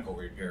mechanical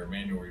repair,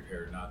 manual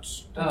repair, not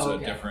that's Oh, a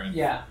okay. different.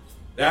 Yeah.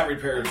 That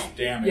repairs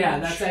damage. Yeah,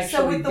 that's actually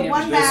So with the damage.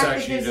 one This back, it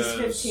actually gives us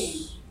does.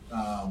 15.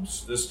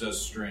 This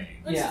does strain.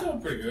 That's Yeah. still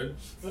pretty good.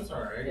 That's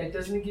alright. Yeah,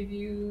 doesn't it give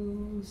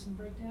you some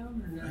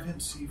breakdown or I no?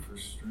 didn't see for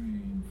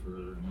strain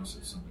unless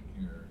it's something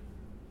here.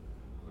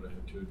 But I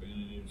have 2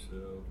 advantage,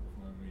 so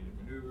perform immediate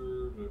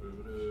maneuver, blah,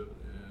 blah, blah,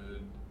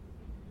 and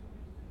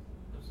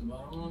What's the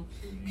bottom one?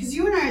 Because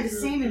you and I are the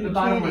same in The mechanics.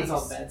 bottom one's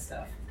all bad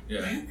stuff.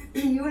 yeah.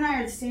 You and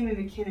I are the same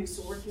in mechanics,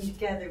 so working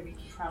together, we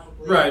can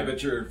probably. Right,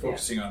 but you're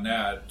focusing on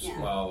that Yeah.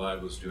 while I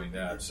was doing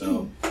that.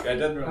 So yeah, it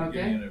doesn't really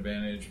give Okay. me an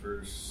advantage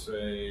per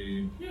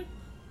se.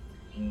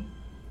 You can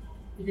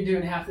do it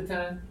in half the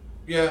time.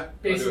 Yeah. I'll do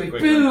it Basically,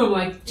 quickly. boom,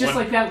 like just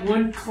One- like that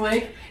one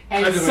click,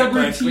 and I do it quick.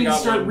 We subroutines got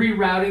start one.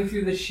 rerouting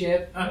through the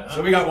ship. Yeah,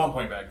 so we got 1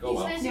 point back. Oh He's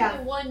well. basically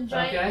Yeah. one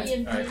giant Okay.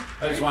 EMP. Alright.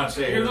 I just want to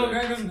say Your little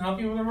here. guy doesn't help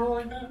you with a roll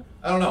like that?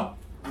 I don't know.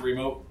 The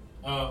remote.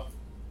 Oh.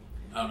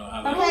 I don't know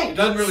how that. Okay, It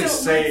doesn't really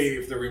so say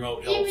if the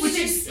remote helps. Even Would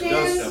you It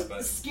does stuff,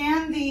 but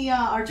scan the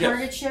our Yes.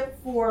 target ship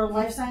for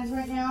life signs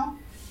right now?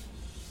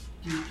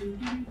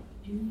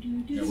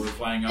 yeah, we're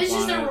flying up It's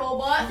just on a it.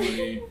 robot.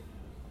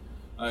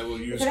 I will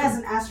use. If it has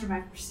an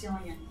astromech, we're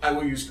stealing it. I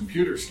will use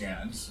computer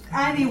scans.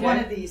 Any Okay. one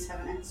of these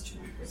have an astromech.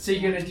 So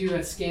you're gonna do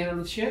a scan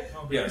on the ship?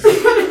 Yes.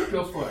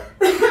 Go for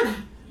it.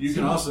 You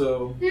can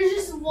also. There's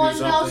just one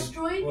something. mouse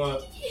droid.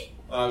 What?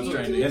 I was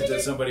trying to hint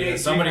that somebody Hey,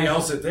 has somebody Green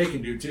else that they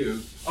can do too.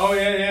 Oh,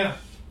 yeah.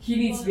 He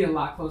needs to be a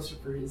lot closer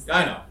for his.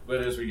 I know,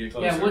 but as we get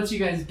closer. Yeah, once you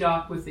guys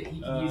dock with it,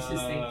 he can use his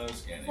thing.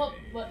 Scanning. What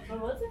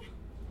was it?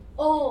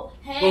 Oh,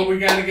 hey. But we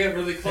gotta get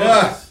really close.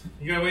 Yeah.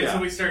 You gotta wait Yeah.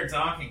 till we start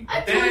talking. I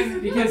But then,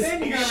 Because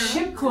then you gotta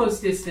ship close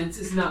distance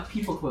is not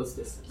people close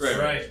distance. Right.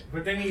 right.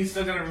 But then you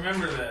still gotta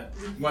remember that.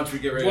 Once we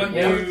get ready. What to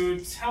Yeah. you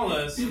tell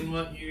us and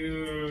what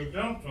you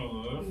don't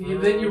tell us.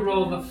 Then you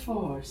roll the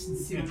force and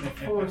see what the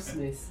force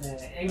may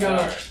say. And go,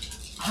 Alright.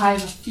 I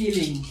have a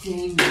feeling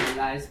danger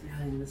lies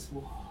behind this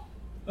wall.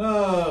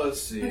 Oh,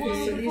 let's see. Well,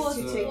 So these close-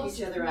 two close take each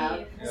to other me.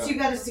 out. Yeah. So you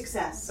got a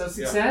success. So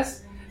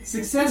success?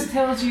 Success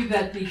tells you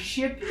that the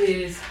ship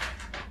is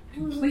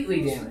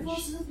completely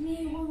damaged.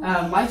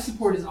 Life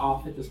support is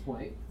off at this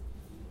point.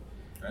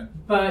 Okay.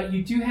 But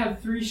you do have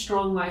 3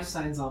 strong life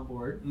signs on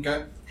board.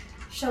 Okay.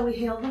 Shall we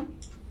hail them?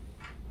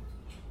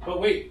 But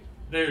wait,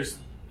 there's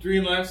 3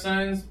 life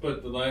signs,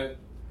 but the life.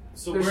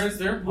 So There's where's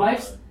their pilot?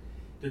 life-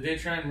 Did they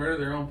try and murder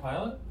their own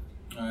pilot?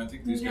 I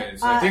think these No,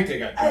 guys. I think they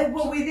got.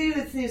 What we do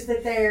is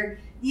that they're,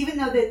 even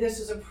though that this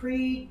was a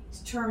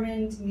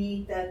predetermined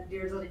meet that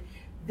the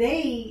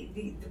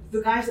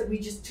guys that we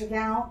just took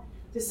out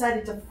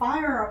decided to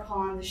fire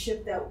upon the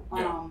ship that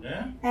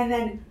Yeah. and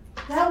then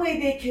that way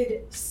they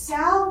could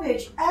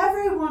salvage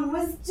everyone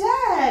was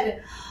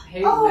dead. I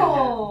hate when that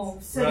Oh,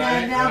 happens. so Right,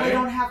 then now they right.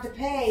 don't have to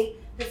pay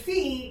the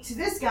fee to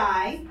this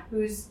guy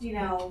who's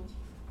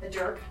a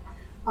jerk.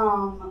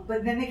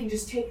 But then they can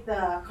just take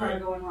the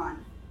cargo and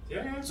run.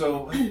 Yeah.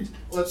 So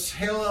let's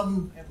hail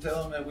them and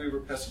tell them that we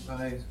were passing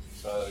by.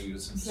 So you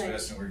since Right.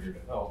 suggesting we're here to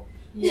help.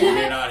 Yeah.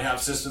 We may not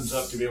have systems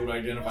up to be able to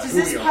identify Does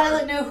who this we are.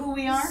 pilot know who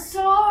we are?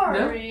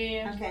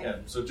 Sorry. Okay. Yeah.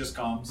 So just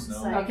comms. No.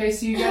 Sorry. Okay,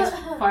 so you guys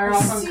fire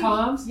off on See-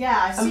 comms.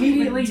 Yeah, I see.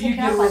 Immediately Take you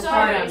get out a my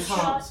reply on Sorry,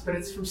 comms, but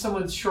it's from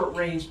someone's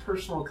short-range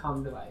personal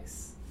comm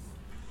device.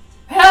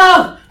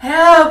 Help!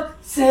 Help!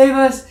 Save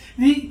us!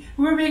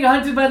 We're being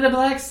hunted by the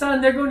Black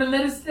Sun. They're going to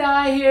let us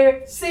die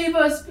here. Save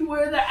us!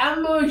 Beware the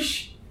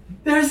ambush!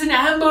 There's an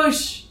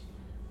ambush!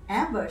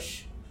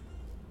 ambush.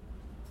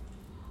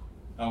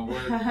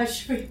 We're,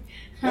 Should we?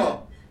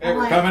 well, hey, I'm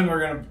we're like- coming.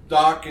 We're gonna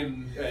dock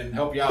and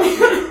help you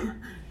out.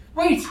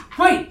 Wait!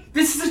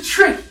 This is a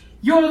trick!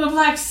 You're the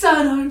Black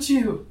Sun, aren't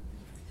you?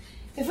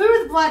 If we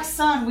were the Black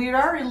Sun, we'd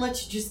already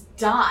let you just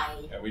die.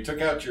 Yeah, we took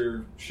out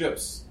your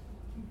ships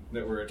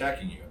that were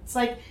attacking you. It's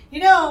like,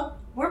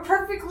 we're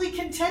perfectly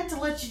content to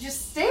let you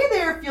just stay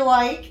there if you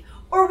like,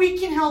 or we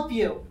can help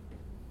you.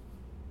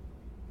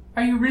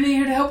 Are you really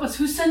here to help us?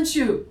 Who sent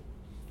you?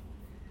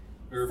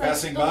 We were It's like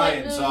passing the by white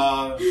and moon.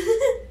 saw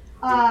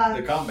Uh,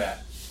 the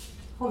combat.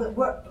 hold on.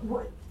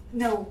 What?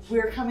 No,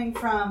 we're coming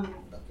from.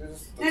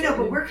 No,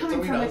 but we're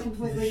coming from a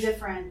completely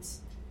different.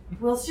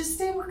 Well, let's just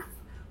say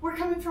we're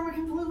coming from a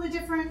completely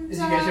different As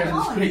you guys are having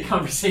this colony. great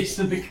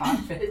conversation in the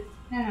cockpit.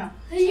 No.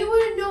 Hey, you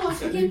wouldn't know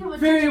us. We came from a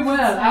Very different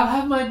well, I'll side.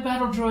 have my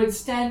battle droid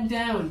stand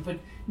down, but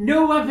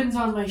no weapons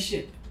on my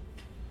ship.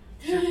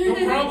 No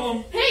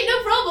problem. Hey,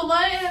 no problem.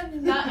 I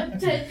am not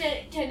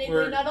technically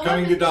We're not a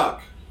coming to weapon.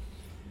 dock.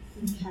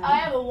 Okay. I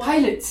have a weapon.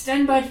 Pilot,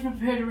 stand by to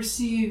prepare to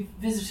receive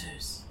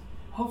visitors.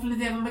 Hopefully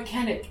they have a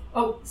mechanic.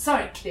 Oh,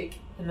 sorry, kick.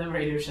 And the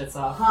radio shuts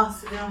off.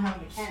 So they don't have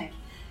a mechanic.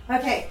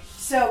 Okay,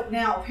 so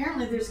now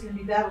apparently there's going to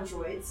be battle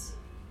droids.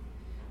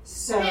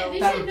 So Okay,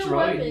 Battle should know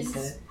droid, he weapons.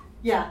 said.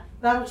 yeah,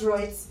 battle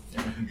droids.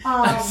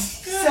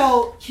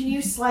 So can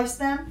you slice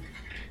them?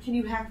 Can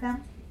you hack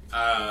them?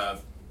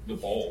 The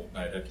bowl.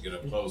 I'd have to get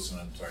up close,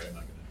 and I'm sorry, I'm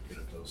not going to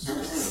get up close to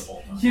the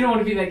bowl. You don't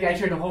want to be that guy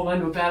trying to hold on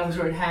to a battle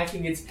droid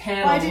hacking its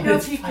panel Well, I didn't know when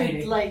if it's you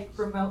fighting. could like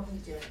remotely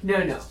do it.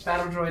 No,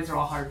 battle droids are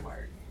all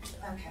hardwired.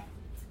 Okay.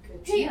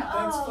 Good. to Hey, know.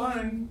 That's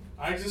fine.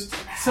 I just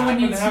Someone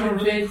happen needs to have to a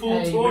really invent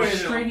cool a toy that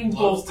restraining loves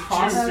bolt to chew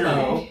crossbow through.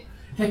 Okay.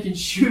 that can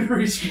shoot a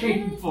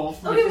restraining bolt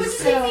from Okay, a what do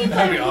distance. they mean by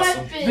That'd be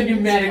awesome. weapons? The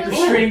pneumatic Because-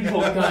 restraining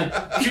bolt gun.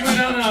 Shoot it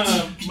on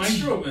a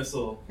micro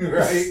missile.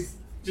 Right.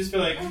 Just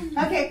feel like,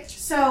 Okay,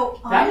 so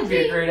That would be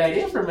a great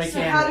idea for a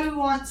so how mechanic. do we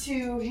want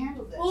to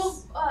handle this?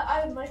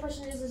 Well, my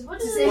question is what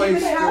does Does it Well, mean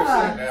he's anybody by have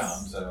forcing a- it down,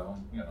 so,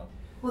 you know.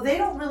 Well, they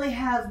don't really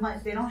have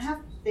much. They don't have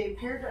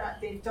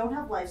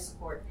life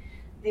support.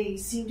 They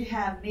seem to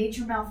have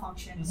major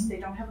malfunctions. They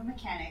don't have a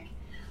mechanic.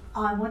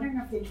 I'm wondering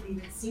if they can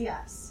even see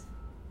us.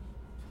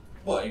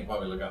 Well, you can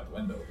probably look out the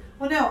window.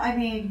 Well, no, I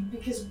mean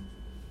because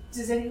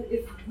if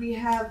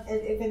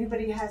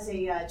anybody has a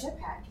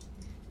jetpack,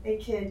 they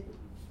could.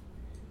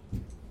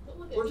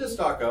 We'll just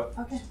stock up.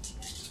 Okay.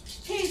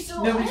 Okay,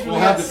 so Nobody's I really We'll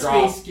have got the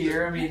drop. space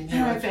gear. I mean, you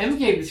know, if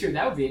MK was here,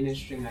 that would be an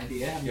interesting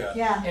idea. Have Yeah.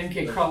 Yeah.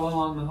 MK crawl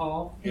along the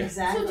hall. Yeah.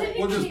 Exactly.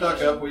 We'll just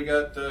stock up. We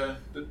got the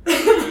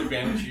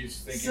advantage. He's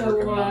thinking So,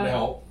 we're coming on to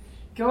help.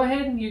 Go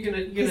ahead and you're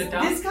gonna This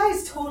dump.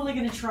 guy's totally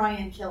gonna try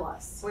and kill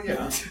us. Well,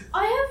 yeah.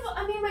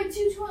 my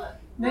 220.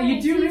 Now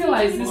you do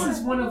realize this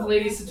is one of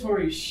Lady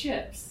Satori's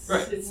ships.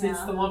 Right. It's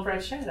Yeah. the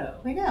Wombat Shadow.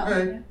 We know.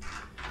 Right.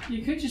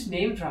 You could just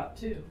name drop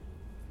too.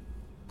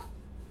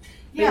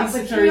 Yeah, Lady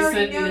but he Satori already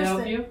sent me to knows help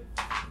that. you.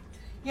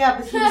 Yeah,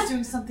 but he was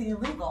doing something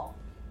illegal.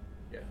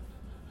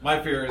 My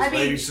fear is I mean,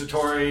 Lady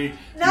Satori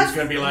that's- is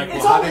going to be like, it's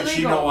well, how all did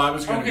she illegal. know I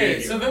was going to okay,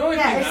 be so here? the only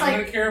Yeah, thing it's I'm like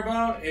going to care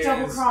about is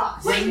double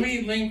cross. when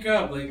we link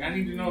up, like, I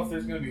need to know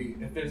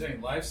if there's any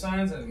life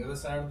signs on the other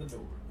side of the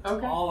door. That's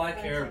Okay. all I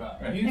care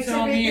about. And you Except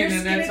tell if me, and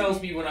there's then that gonna-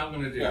 tells me what I'm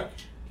going to do. Yeah.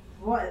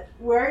 What?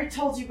 We already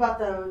told you about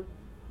the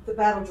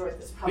battle droid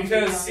that's probably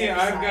Because, on see, the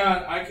other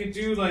side. I could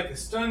do like a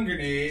stun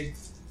grenade,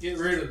 get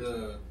rid of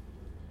the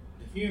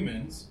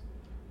humans,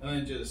 and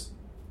then just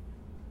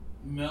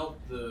melt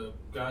the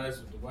guys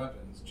with the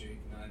weapons. Jake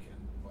and I can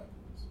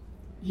weapons.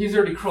 He's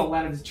already crawled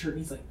out of his turret.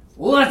 He's like,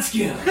 let's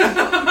go. All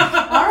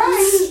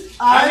right.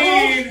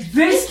 I mean,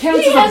 This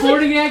counts He as a hasn't-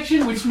 boarding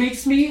action, which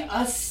makes me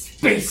a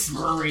space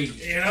marine.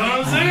 you know what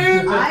I'm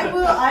saying?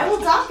 I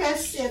will dock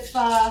us if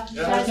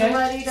you guys are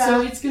ready to.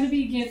 So it's going to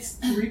be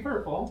against 3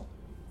 purple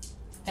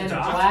and a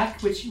dock?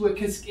 black,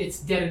 because it's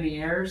dead in the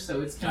air,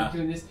 so it's kind of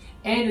Yeah. doing this,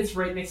 and it's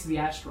right next to the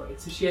asteroid,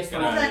 so she has to.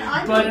 Can I- then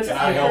I'm but going it's Can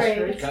I help?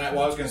 upgrade.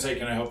 Well, I was going to say,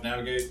 can I help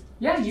navigate?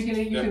 Yeah, you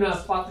can Yeah.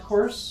 plot the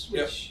course,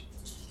 Yep. which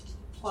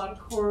plot a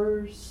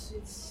course.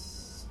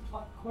 It's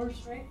plot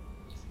course, right?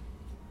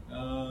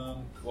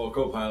 Well,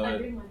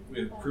 co-pilot. We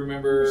have crew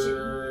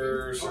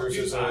member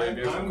services, I'm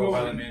vehicle going-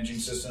 co-pilot managing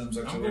systems,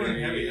 I'm auxiliary going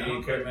heavy, I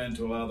don't equipment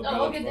to allow the Oh,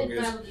 pilot okay, to then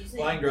focus. biology.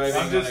 Flying driving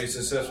I'm on just- a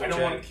successful I don't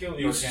check. want to kill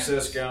the Each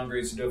success organics.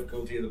 downgrades the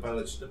difficulty of the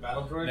pilot's The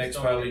battle droids next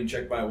don't piloting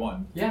check by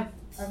 1. Yeah.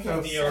 Okay. So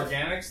the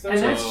organic stuff.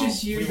 And that's So,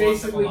 just you we want them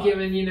basically a lot.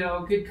 giving,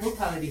 good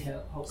co-piloting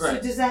help. So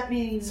does that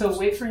mean? So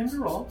wait for him to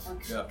roll,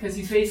 Yeah. because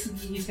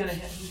he's gonna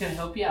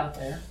help you out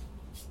there.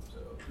 So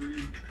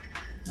 3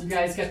 You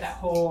guys got that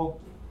whole.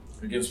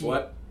 against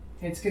what?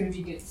 It's gonna be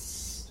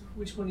against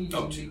which one are you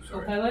Oh, doing? two,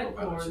 sorry. Co-pilot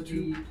Co-pilot, or so the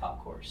two.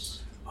 top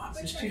course? I It's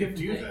think just I two could different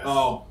do things. that.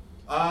 Oh,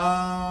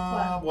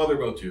 well, they're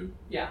both 2.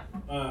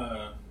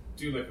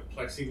 Do like a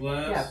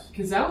plexiglass. Yeah,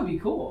 because that would be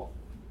cool.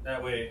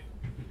 That way.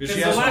 Because Because she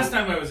the has last no,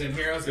 time I was in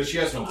here, I was like, she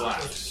has no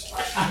glass.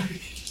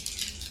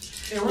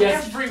 Yeah, we're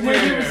Yes, everywhere.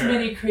 there's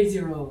many crazy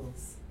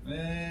rolls.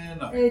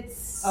 No.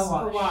 It's A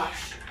wash. a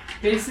wash.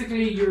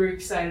 Basically, you were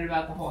excited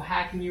about the whole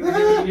hacking you were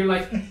doing, and you're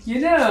like,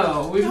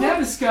 we've now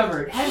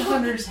discovered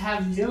headhunters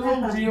have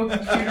no real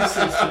computer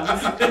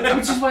systems,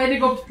 which is why they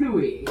go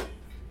plooey.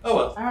 Oh,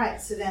 well, All right.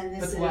 So then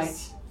this With is.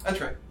 white. that's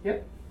right.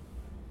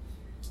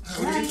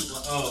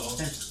 Oh.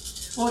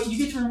 Well, you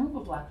get to remove a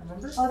black,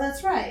 remember? Oh,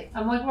 that's right.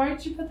 I'm like, why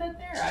did you put that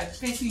there? I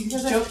basically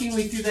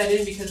jokingly threw that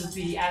in because of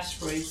the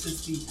asteroids,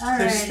 since All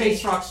there's right.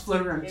 space rocks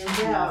floating around, There we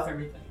kicking go. off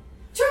everything.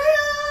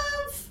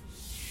 Triumph.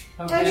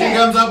 Okay. Okay. She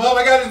comes up, oh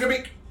my god, it's going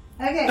to be...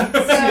 Okay.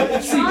 So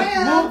See,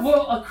 triumph.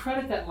 we'll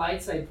accredit that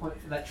light side point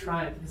for that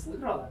triumph, because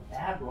look at all the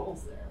bad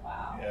rolls there.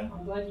 Wow. Yeah.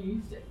 I'm glad you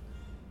used it.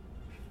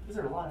 Those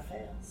are a lot of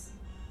fails.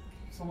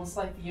 It's almost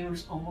like the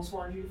universe almost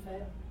wanted you to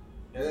fail.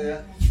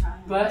 Yeah.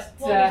 But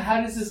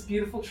how does this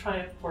beautiful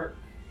triumph work?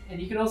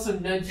 And you can also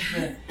nudge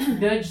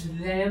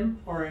them,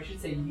 or I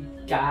should say you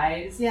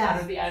guys, Yeah.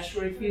 out of the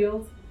asteroid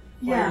field.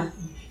 Yeah. Where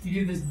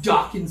you do this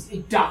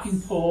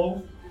docking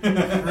pull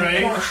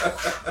Right?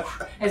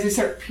 as they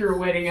start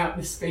pirouetting out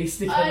into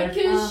space I together.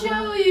 can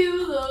show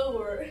you the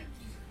word.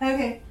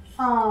 Okay.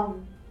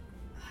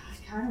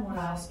 Kind of what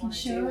I I can want to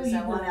show do is you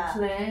I the want to.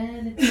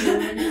 planet.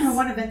 I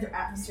want to vent their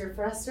atmosphere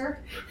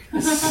thruster.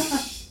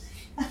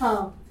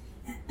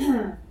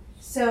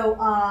 So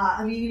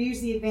I'm going to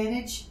use the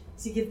advantage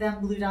to give them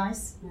blue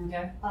dice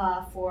Okay.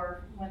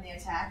 for when they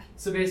attack.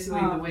 So basically,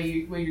 the way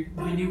you're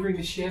maneuvering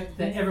the ship,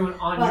 that everyone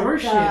on But, your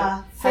ship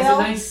has fail-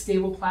 a nice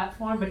stable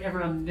platform, but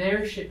everyone on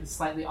their ship is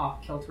slightly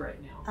off kilter right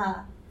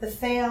now. The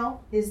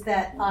fail is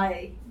that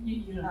I.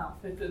 You know,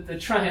 Oh. the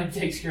triumph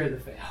takes care of the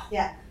fail.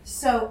 Yeah.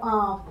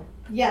 So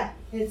yeah,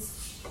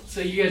 it's. So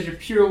you guys are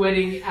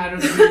pirouetting out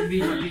of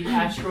the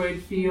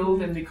asteroid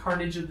field and the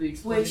carnage of the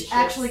exploding Which ships.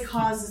 actually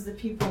causes the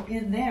people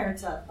in there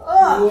to.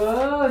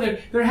 Whoa!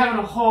 They're having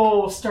a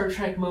whole Star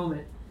Trek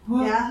moment.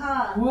 Whoa.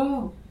 Yeah.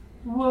 Whoa.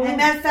 Whoa. And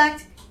matter of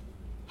fact,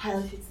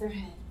 pilot hits their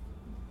head.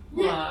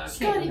 Aw,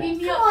 Scotty, can't beat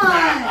me Come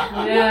up.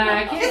 on! Yeah,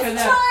 I can't do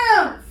It's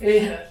that.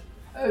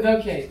 triumph!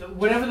 Okay,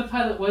 whatever the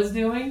pilot was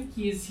doing,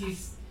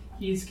 he's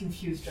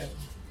confused right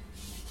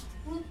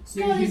now.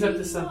 Scotty, He's up beat to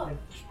me something.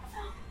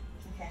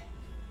 Okay.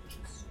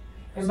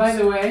 And by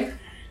the way,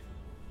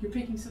 you're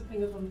picking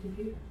something up on the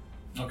computer.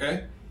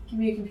 Okay. Give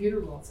me a computer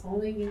roll. It's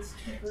only against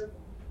 2 purple.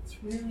 It's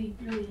really,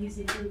 really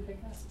easy for you to pick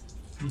up.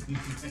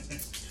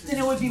 Then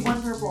it would be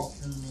 1 purple.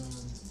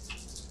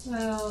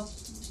 Well,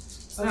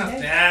 It's not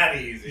okay. that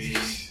easy.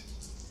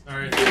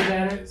 Alright. You feel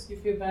better? You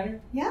feel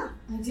better? Yeah,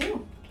 I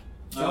do.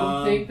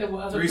 Don't think that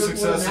other 3 purple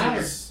would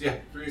matter. successes. Yeah,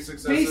 3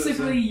 successes.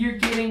 Basically, you're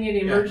getting an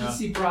Yeah,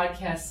 emergency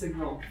broadcast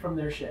signal from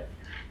their ship.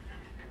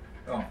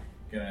 Can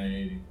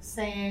I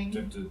Saying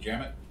attempt to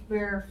jam it?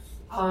 we're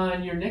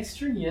On your next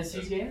turn, yes,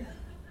 you can.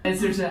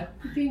 As there's a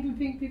ping,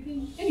 ping, ping,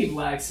 ping, any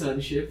Black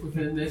Sun ship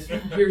within this,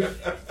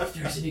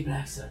 there's any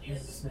Black Sun.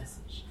 Here's this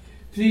message.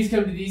 Please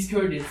come to these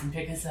coordinates and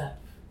pick us up.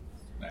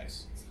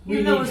 Nice.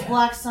 even though it was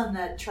Black Sun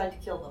that tried to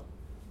kill them.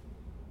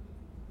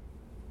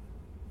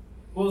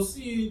 Well,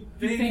 see, He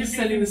they thinks could be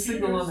sending the computers.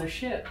 signal on their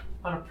ship,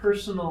 on a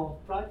personal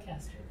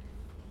broadcaster.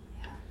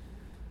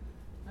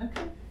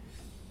 Okay.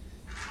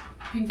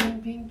 Ping,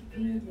 ping, ping,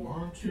 ping.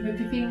 Ping,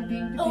 ping, ping,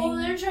 ping, Oh, ping.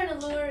 they're trying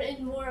to lure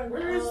in more.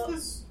 Where is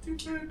this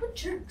stupid? What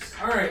jerks?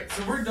 Alright,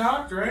 so we're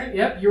docked, right?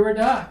 Yep, you're a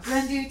dock.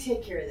 Rendu,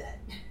 take care of that.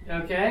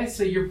 Okay,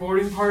 so your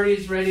boarding party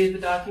is ready at the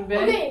docking bay.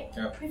 Okay,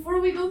 Yep.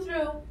 before we go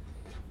through,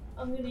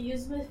 I'm gonna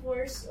use my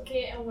force.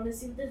 Okay, I want to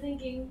see what they're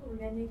thinking.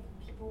 Organic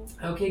people.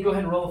 Okay, go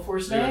ahead and roll a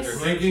force See what dice. they're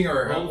thinking,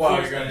 or Roll well,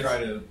 force you're gonna dice. try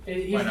to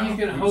He's Find out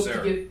going to who's hope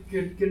there. to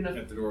get good enough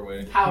at the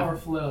doorway. power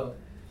flow.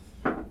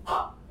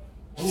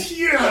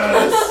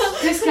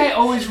 Yes! This guy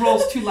always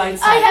rolls 2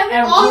 lights I out haven't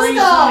every also-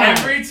 time.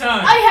 Every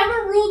time. I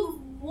haven't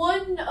ruled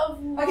one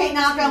of my. Okay,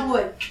 knock on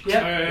wood.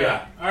 Yep.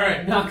 Yeah.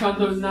 Alright. Knock on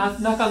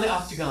the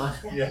octagon.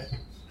 Yeah.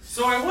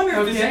 So I wonder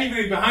if there's Okay.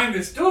 anybody behind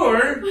this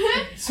door.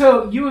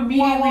 So you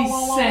immediately Wah, wah,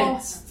 wah, wah, wah.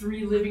 sense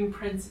 3 living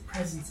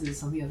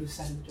presences on the other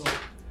side of the door.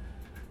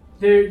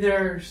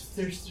 There's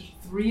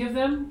 3 of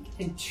them,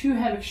 and 2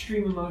 have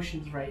extreme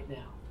emotions right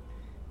now.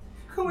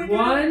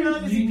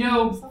 One, you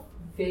know,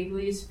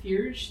 vaguely is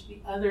fearish. The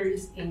other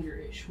is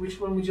angerish. Which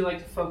one would you like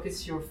to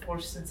focus your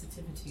force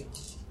sensitivity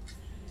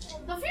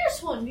on? The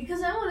fierce one,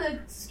 because I want to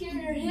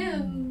scare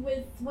him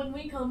with when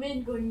we come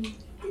in going.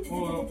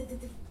 Well,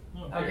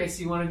 Okay,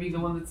 so you want to be the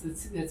one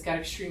that's got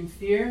extreme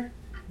fear,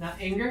 not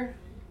anger.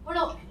 Oh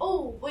no!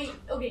 Oh wait.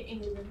 Okay,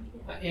 anger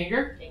then.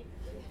 Anger.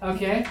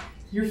 Okay,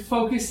 you're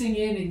focusing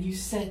in, and you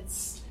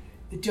sense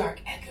the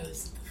dark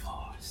echoes of the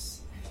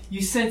force.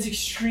 You sense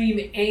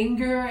extreme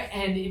anger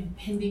and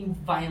impending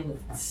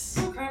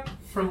violence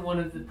from one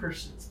of the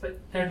persons, but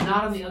they're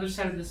not on the other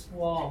side of this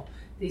wall.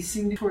 They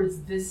seem to be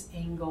towards this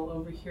angle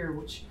over here,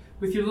 which,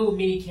 with your little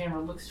mini camera,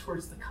 looks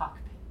towards the cockpit.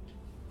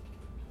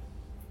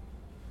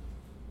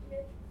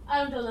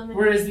 I don't tell them.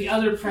 Whereas the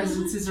other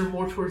presences are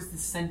more towards the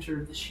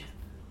center of the ship.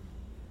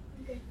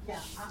 Yeah,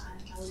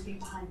 I would be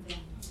behind them.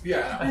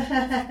 Yeah,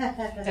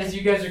 I know. As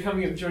you guys are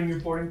coming up, joining your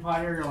boarding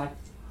party, you're like,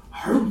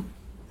 I'm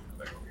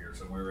back over here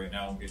somewhere right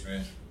now. Getting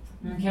ready.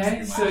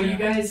 okay, so you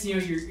guys,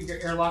 your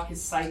airlock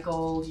is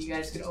cycled. You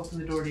guys could open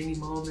the door at any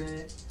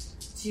moment.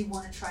 Do you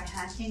want to try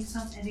hacking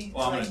something?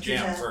 Well, I'm like, gonna do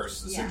jam that?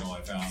 first. The Yeah. signal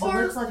I found. So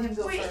let's let him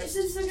go Wait, first.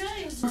 since the guy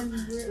is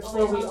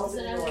Before we open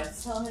the I door. would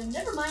tell him.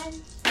 Never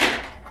mind.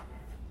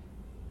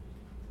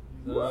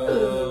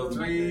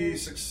 3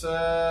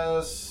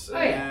 success Oh,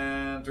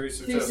 yeah. and 3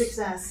 Three success.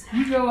 success.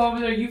 You go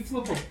over there, you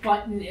flip a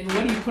button, and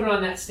what do you put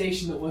on that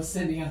station that was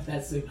sending out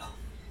that signal?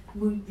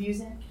 Mood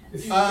music.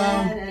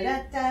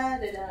 Yeah.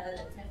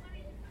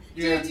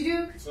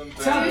 Top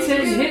Sometimes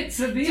 10 hits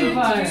of the some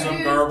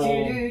Empire.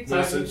 garble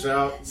message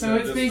out. So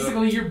it's Just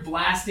basically you're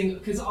blasting,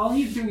 because all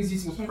he's doing is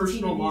using a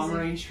personal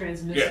long-range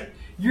transmission. Yeah.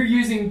 You're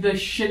using the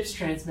ship's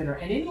transmitter.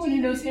 And anyone who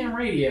knows ham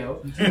radio,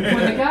 when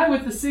the guy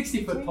with the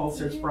 60-foot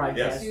pulsar is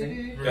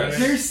broadcasting, Yes.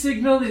 their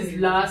signal is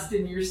lost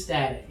in your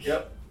static.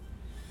 Yep.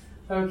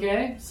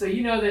 Okay? So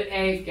you know that,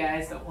 hey,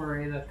 guys, don't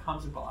worry, the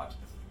comms are blocked.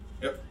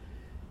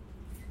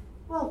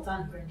 Well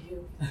done,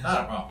 Rendu.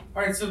 Not a problem.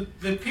 Alright, so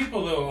the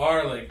people, though,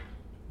 are, like,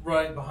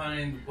 right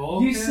behind the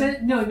bulkhead?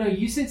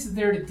 You sense that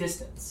they're at a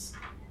distance.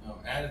 Oh,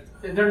 at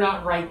it. They're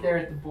not right there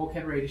at the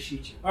bulkhead ready to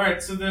shoot you. Alright,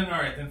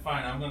 then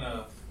fine. I'm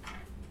gonna.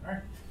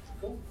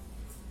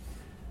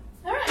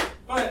 All right.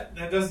 But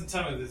that doesn't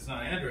tell me there's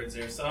not androids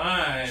there, so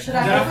I Should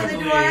I open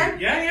the definitely. door?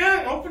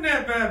 Yeah, open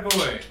that bad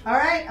boy. All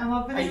right, I'm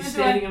Are opening you the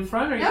standing door. in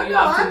front, or are No, you no,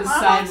 off to I'm the off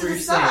side to where the you're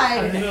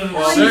side. safe? No,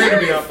 Well, they're you're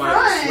gonna be in up by the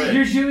front. switch.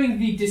 You're doing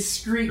the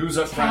discreet Who's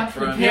up front, tap the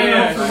front? panel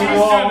Yeah, from she's the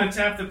wall. trying to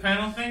tap the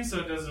panel thing so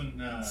it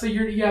doesn't. So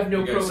you have no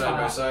You guys side by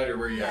profile. side, or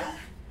where you at?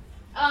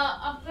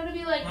 I'm gonna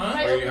be like Huh?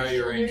 right Where over you, how his you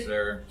shoulder. arrange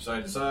there?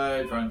 Side to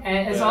side, front.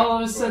 And as back, all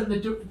of a forward.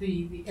 sudden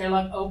the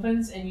airlock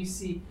opens and you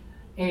see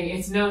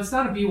it's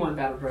not a B1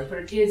 battle droid, but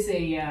it is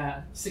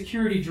a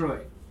security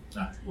droid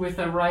Ah. with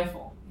a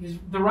rifle.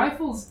 The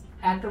rifle's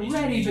at the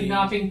ready, but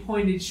not being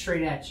pointed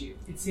straight at you.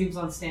 It seems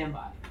on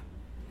standby.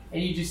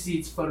 and you just see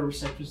its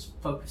photoreceptors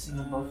focusing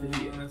on both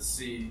of you. Let's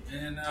see.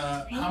 And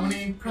how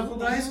many purple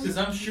dice? Because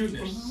I'm shooting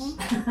it.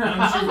 I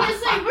was gonna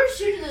say, we're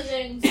shooting the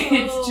thing, so...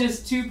 It's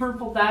just 2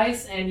 purple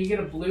dice, and you get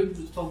a blue because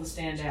it's told to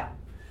stand out.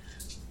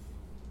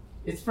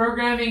 Its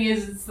programming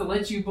is it's to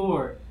let you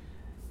board.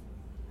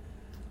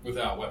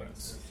 Without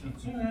weapons.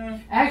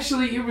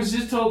 Actually, it was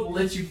just told to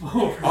let you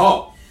board.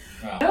 Oh!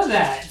 I know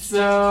that,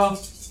 so...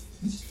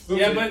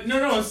 Yeah, but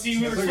no. See,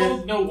 we were That's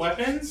told no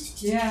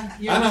weapons. Yeah,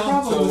 you I have a know,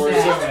 problem so with we're that.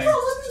 I haven't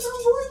told them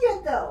on board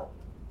yet, though.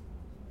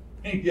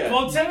 Yeah.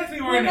 Well, technically,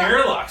 we're in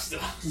airlock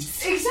still.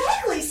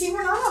 Exactly. See,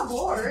 we're not on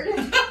board.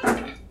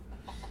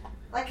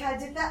 Like I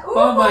did that. Ooh,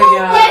 Oh my oh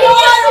God.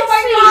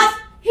 my God!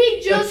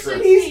 He just That's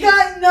right. succeeded. He's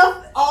got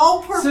enough.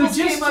 All purple. So just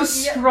came up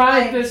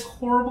describe yet. this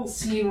horrible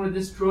scene where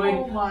this droid,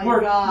 Oh my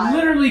where God.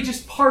 literally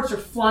just parts are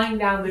flying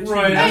down the tree.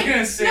 Right, I was Hey,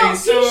 gonna say, no, he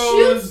so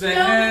shoots the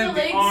down head, the the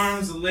legs.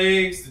 arms, the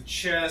legs, the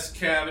chest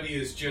cavity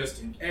is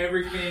just, and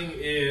everything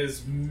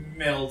is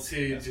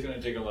melted It's going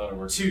to take a lot of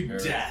work to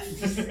prepare. death.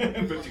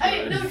 Put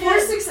Hey, together. no, Four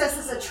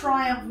successes, a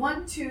triumph.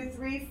 1, 2,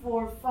 3,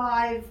 4,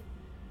 5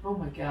 Oh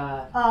my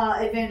God.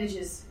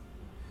 advantages.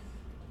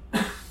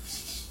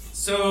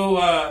 So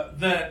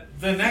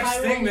the next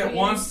I thing roll that me.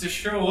 wants to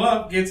show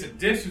up gets a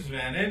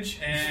disadvantage,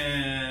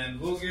 and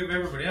we'll give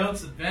everybody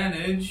else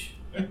advantage.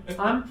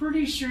 I'm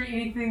pretty sure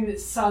anything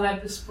that saw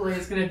that display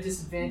is going to have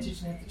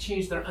disadvantage and have to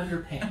change their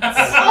underpants.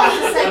 I was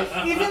just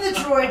saying, even the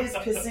droid is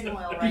pissing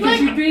oil right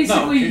Because now. you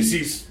basically, he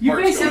sees you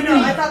parts basically- going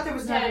No, I down. thought there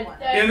was another one.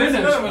 Yeah, there's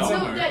another one No,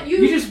 somewhere.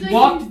 you just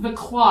walked the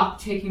clock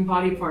taking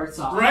body parts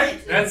off.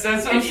 Right, that's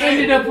what I'm And saying.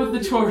 ended up with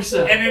the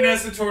torso. And then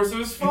as the torso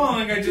is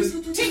falling, I just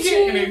tick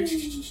it, and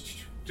it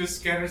just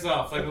scatters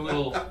off like a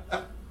little.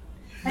 And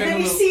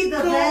then you see the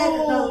red,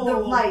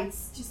 the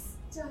lights. Just.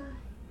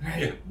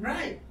 Right,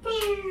 right.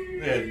 The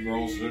head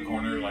rolls to the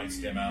corner, lights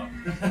dim out.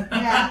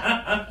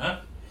 Yeah.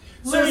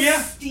 So yeah,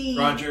 Steam.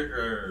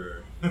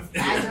 Roger.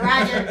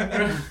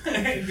 Roger.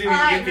 didn't even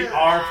get the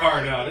R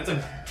part out. It's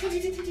a.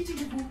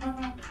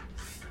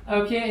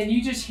 Okay, and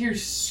you just hear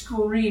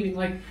screaming,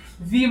 like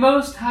the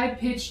most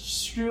high-pitched,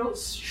 shrill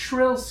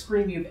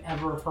scream you've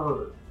ever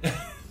heard.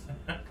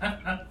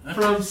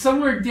 From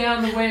somewhere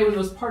down the way when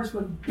those parts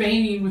went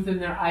banging within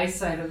their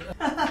eyesight.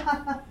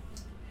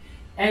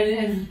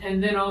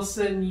 And then all of a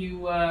sudden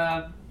you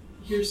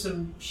hear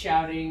some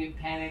shouting and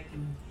panic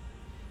and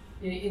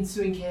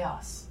ensuing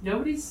chaos.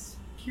 Nobody's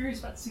curious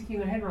about sticking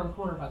their head around the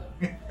corner, by the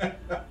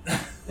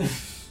way.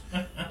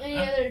 Any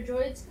other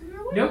droids coming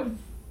our way?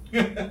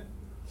 Nope.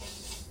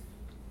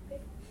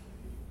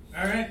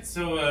 Alright,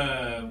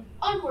 so,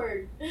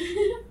 Onward.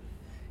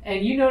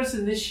 And you notice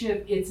in this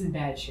ship, it's in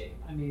bad shape.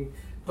 I mean,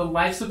 the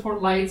life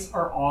support lights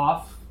are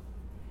off.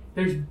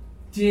 There's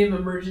dim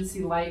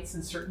emergency lights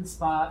in certain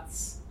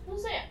spots. I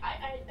was saying,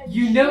 I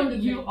You know,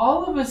 should've you been-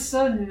 all of a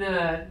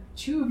sudden,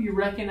 2 of you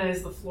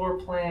recognize the floor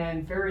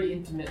plan very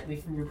intimately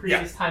from your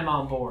previous time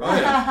on board. Oh,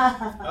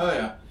 yeah. Oh,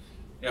 yeah.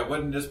 Yeah, it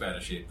wasn't this bad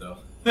a shape, though.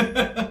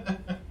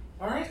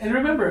 alright. And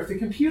remember, if the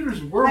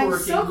computers were I'm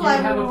working, so you would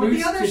glad have we a were with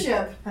boost. the other To,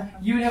 ship.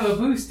 you would have a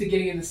boost to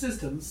getting in the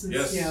system, since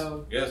Yes. you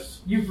know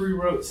Yes. you've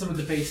rewrote some of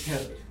the base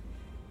code.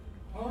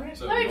 Alright.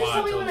 So Alright, you just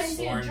tell want me to when I tell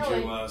see a Lauren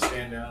droid. to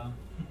stand down?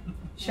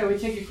 Shall we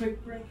take a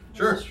quick break?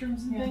 Sure.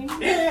 Restrooms and Yeah. things.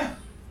 Yeah.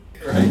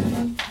 Right.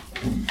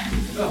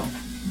 Well,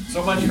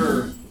 so much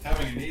for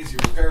having an easy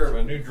repair of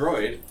a new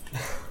droid.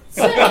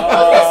 I was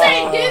gonna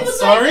say, Dave was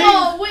sorry? like,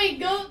 oh, wait,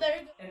 go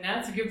there. And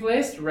that's a good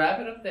place to wrap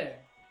it up there.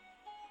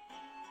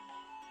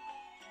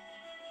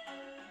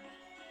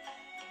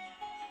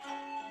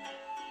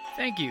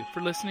 Thank you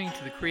for listening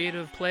to the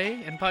Creative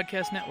Play and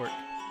Podcast Network.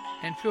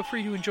 And feel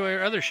free to enjoy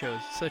our other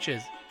shows, such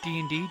as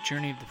D&D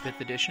Journey of the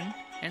 5th Edition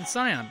and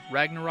Scion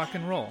Ragnarok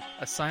and Roll,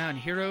 a Scion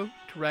hero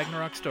to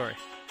Ragnarok story.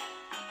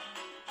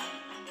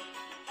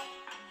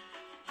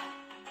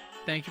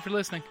 Thank you for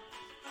listening.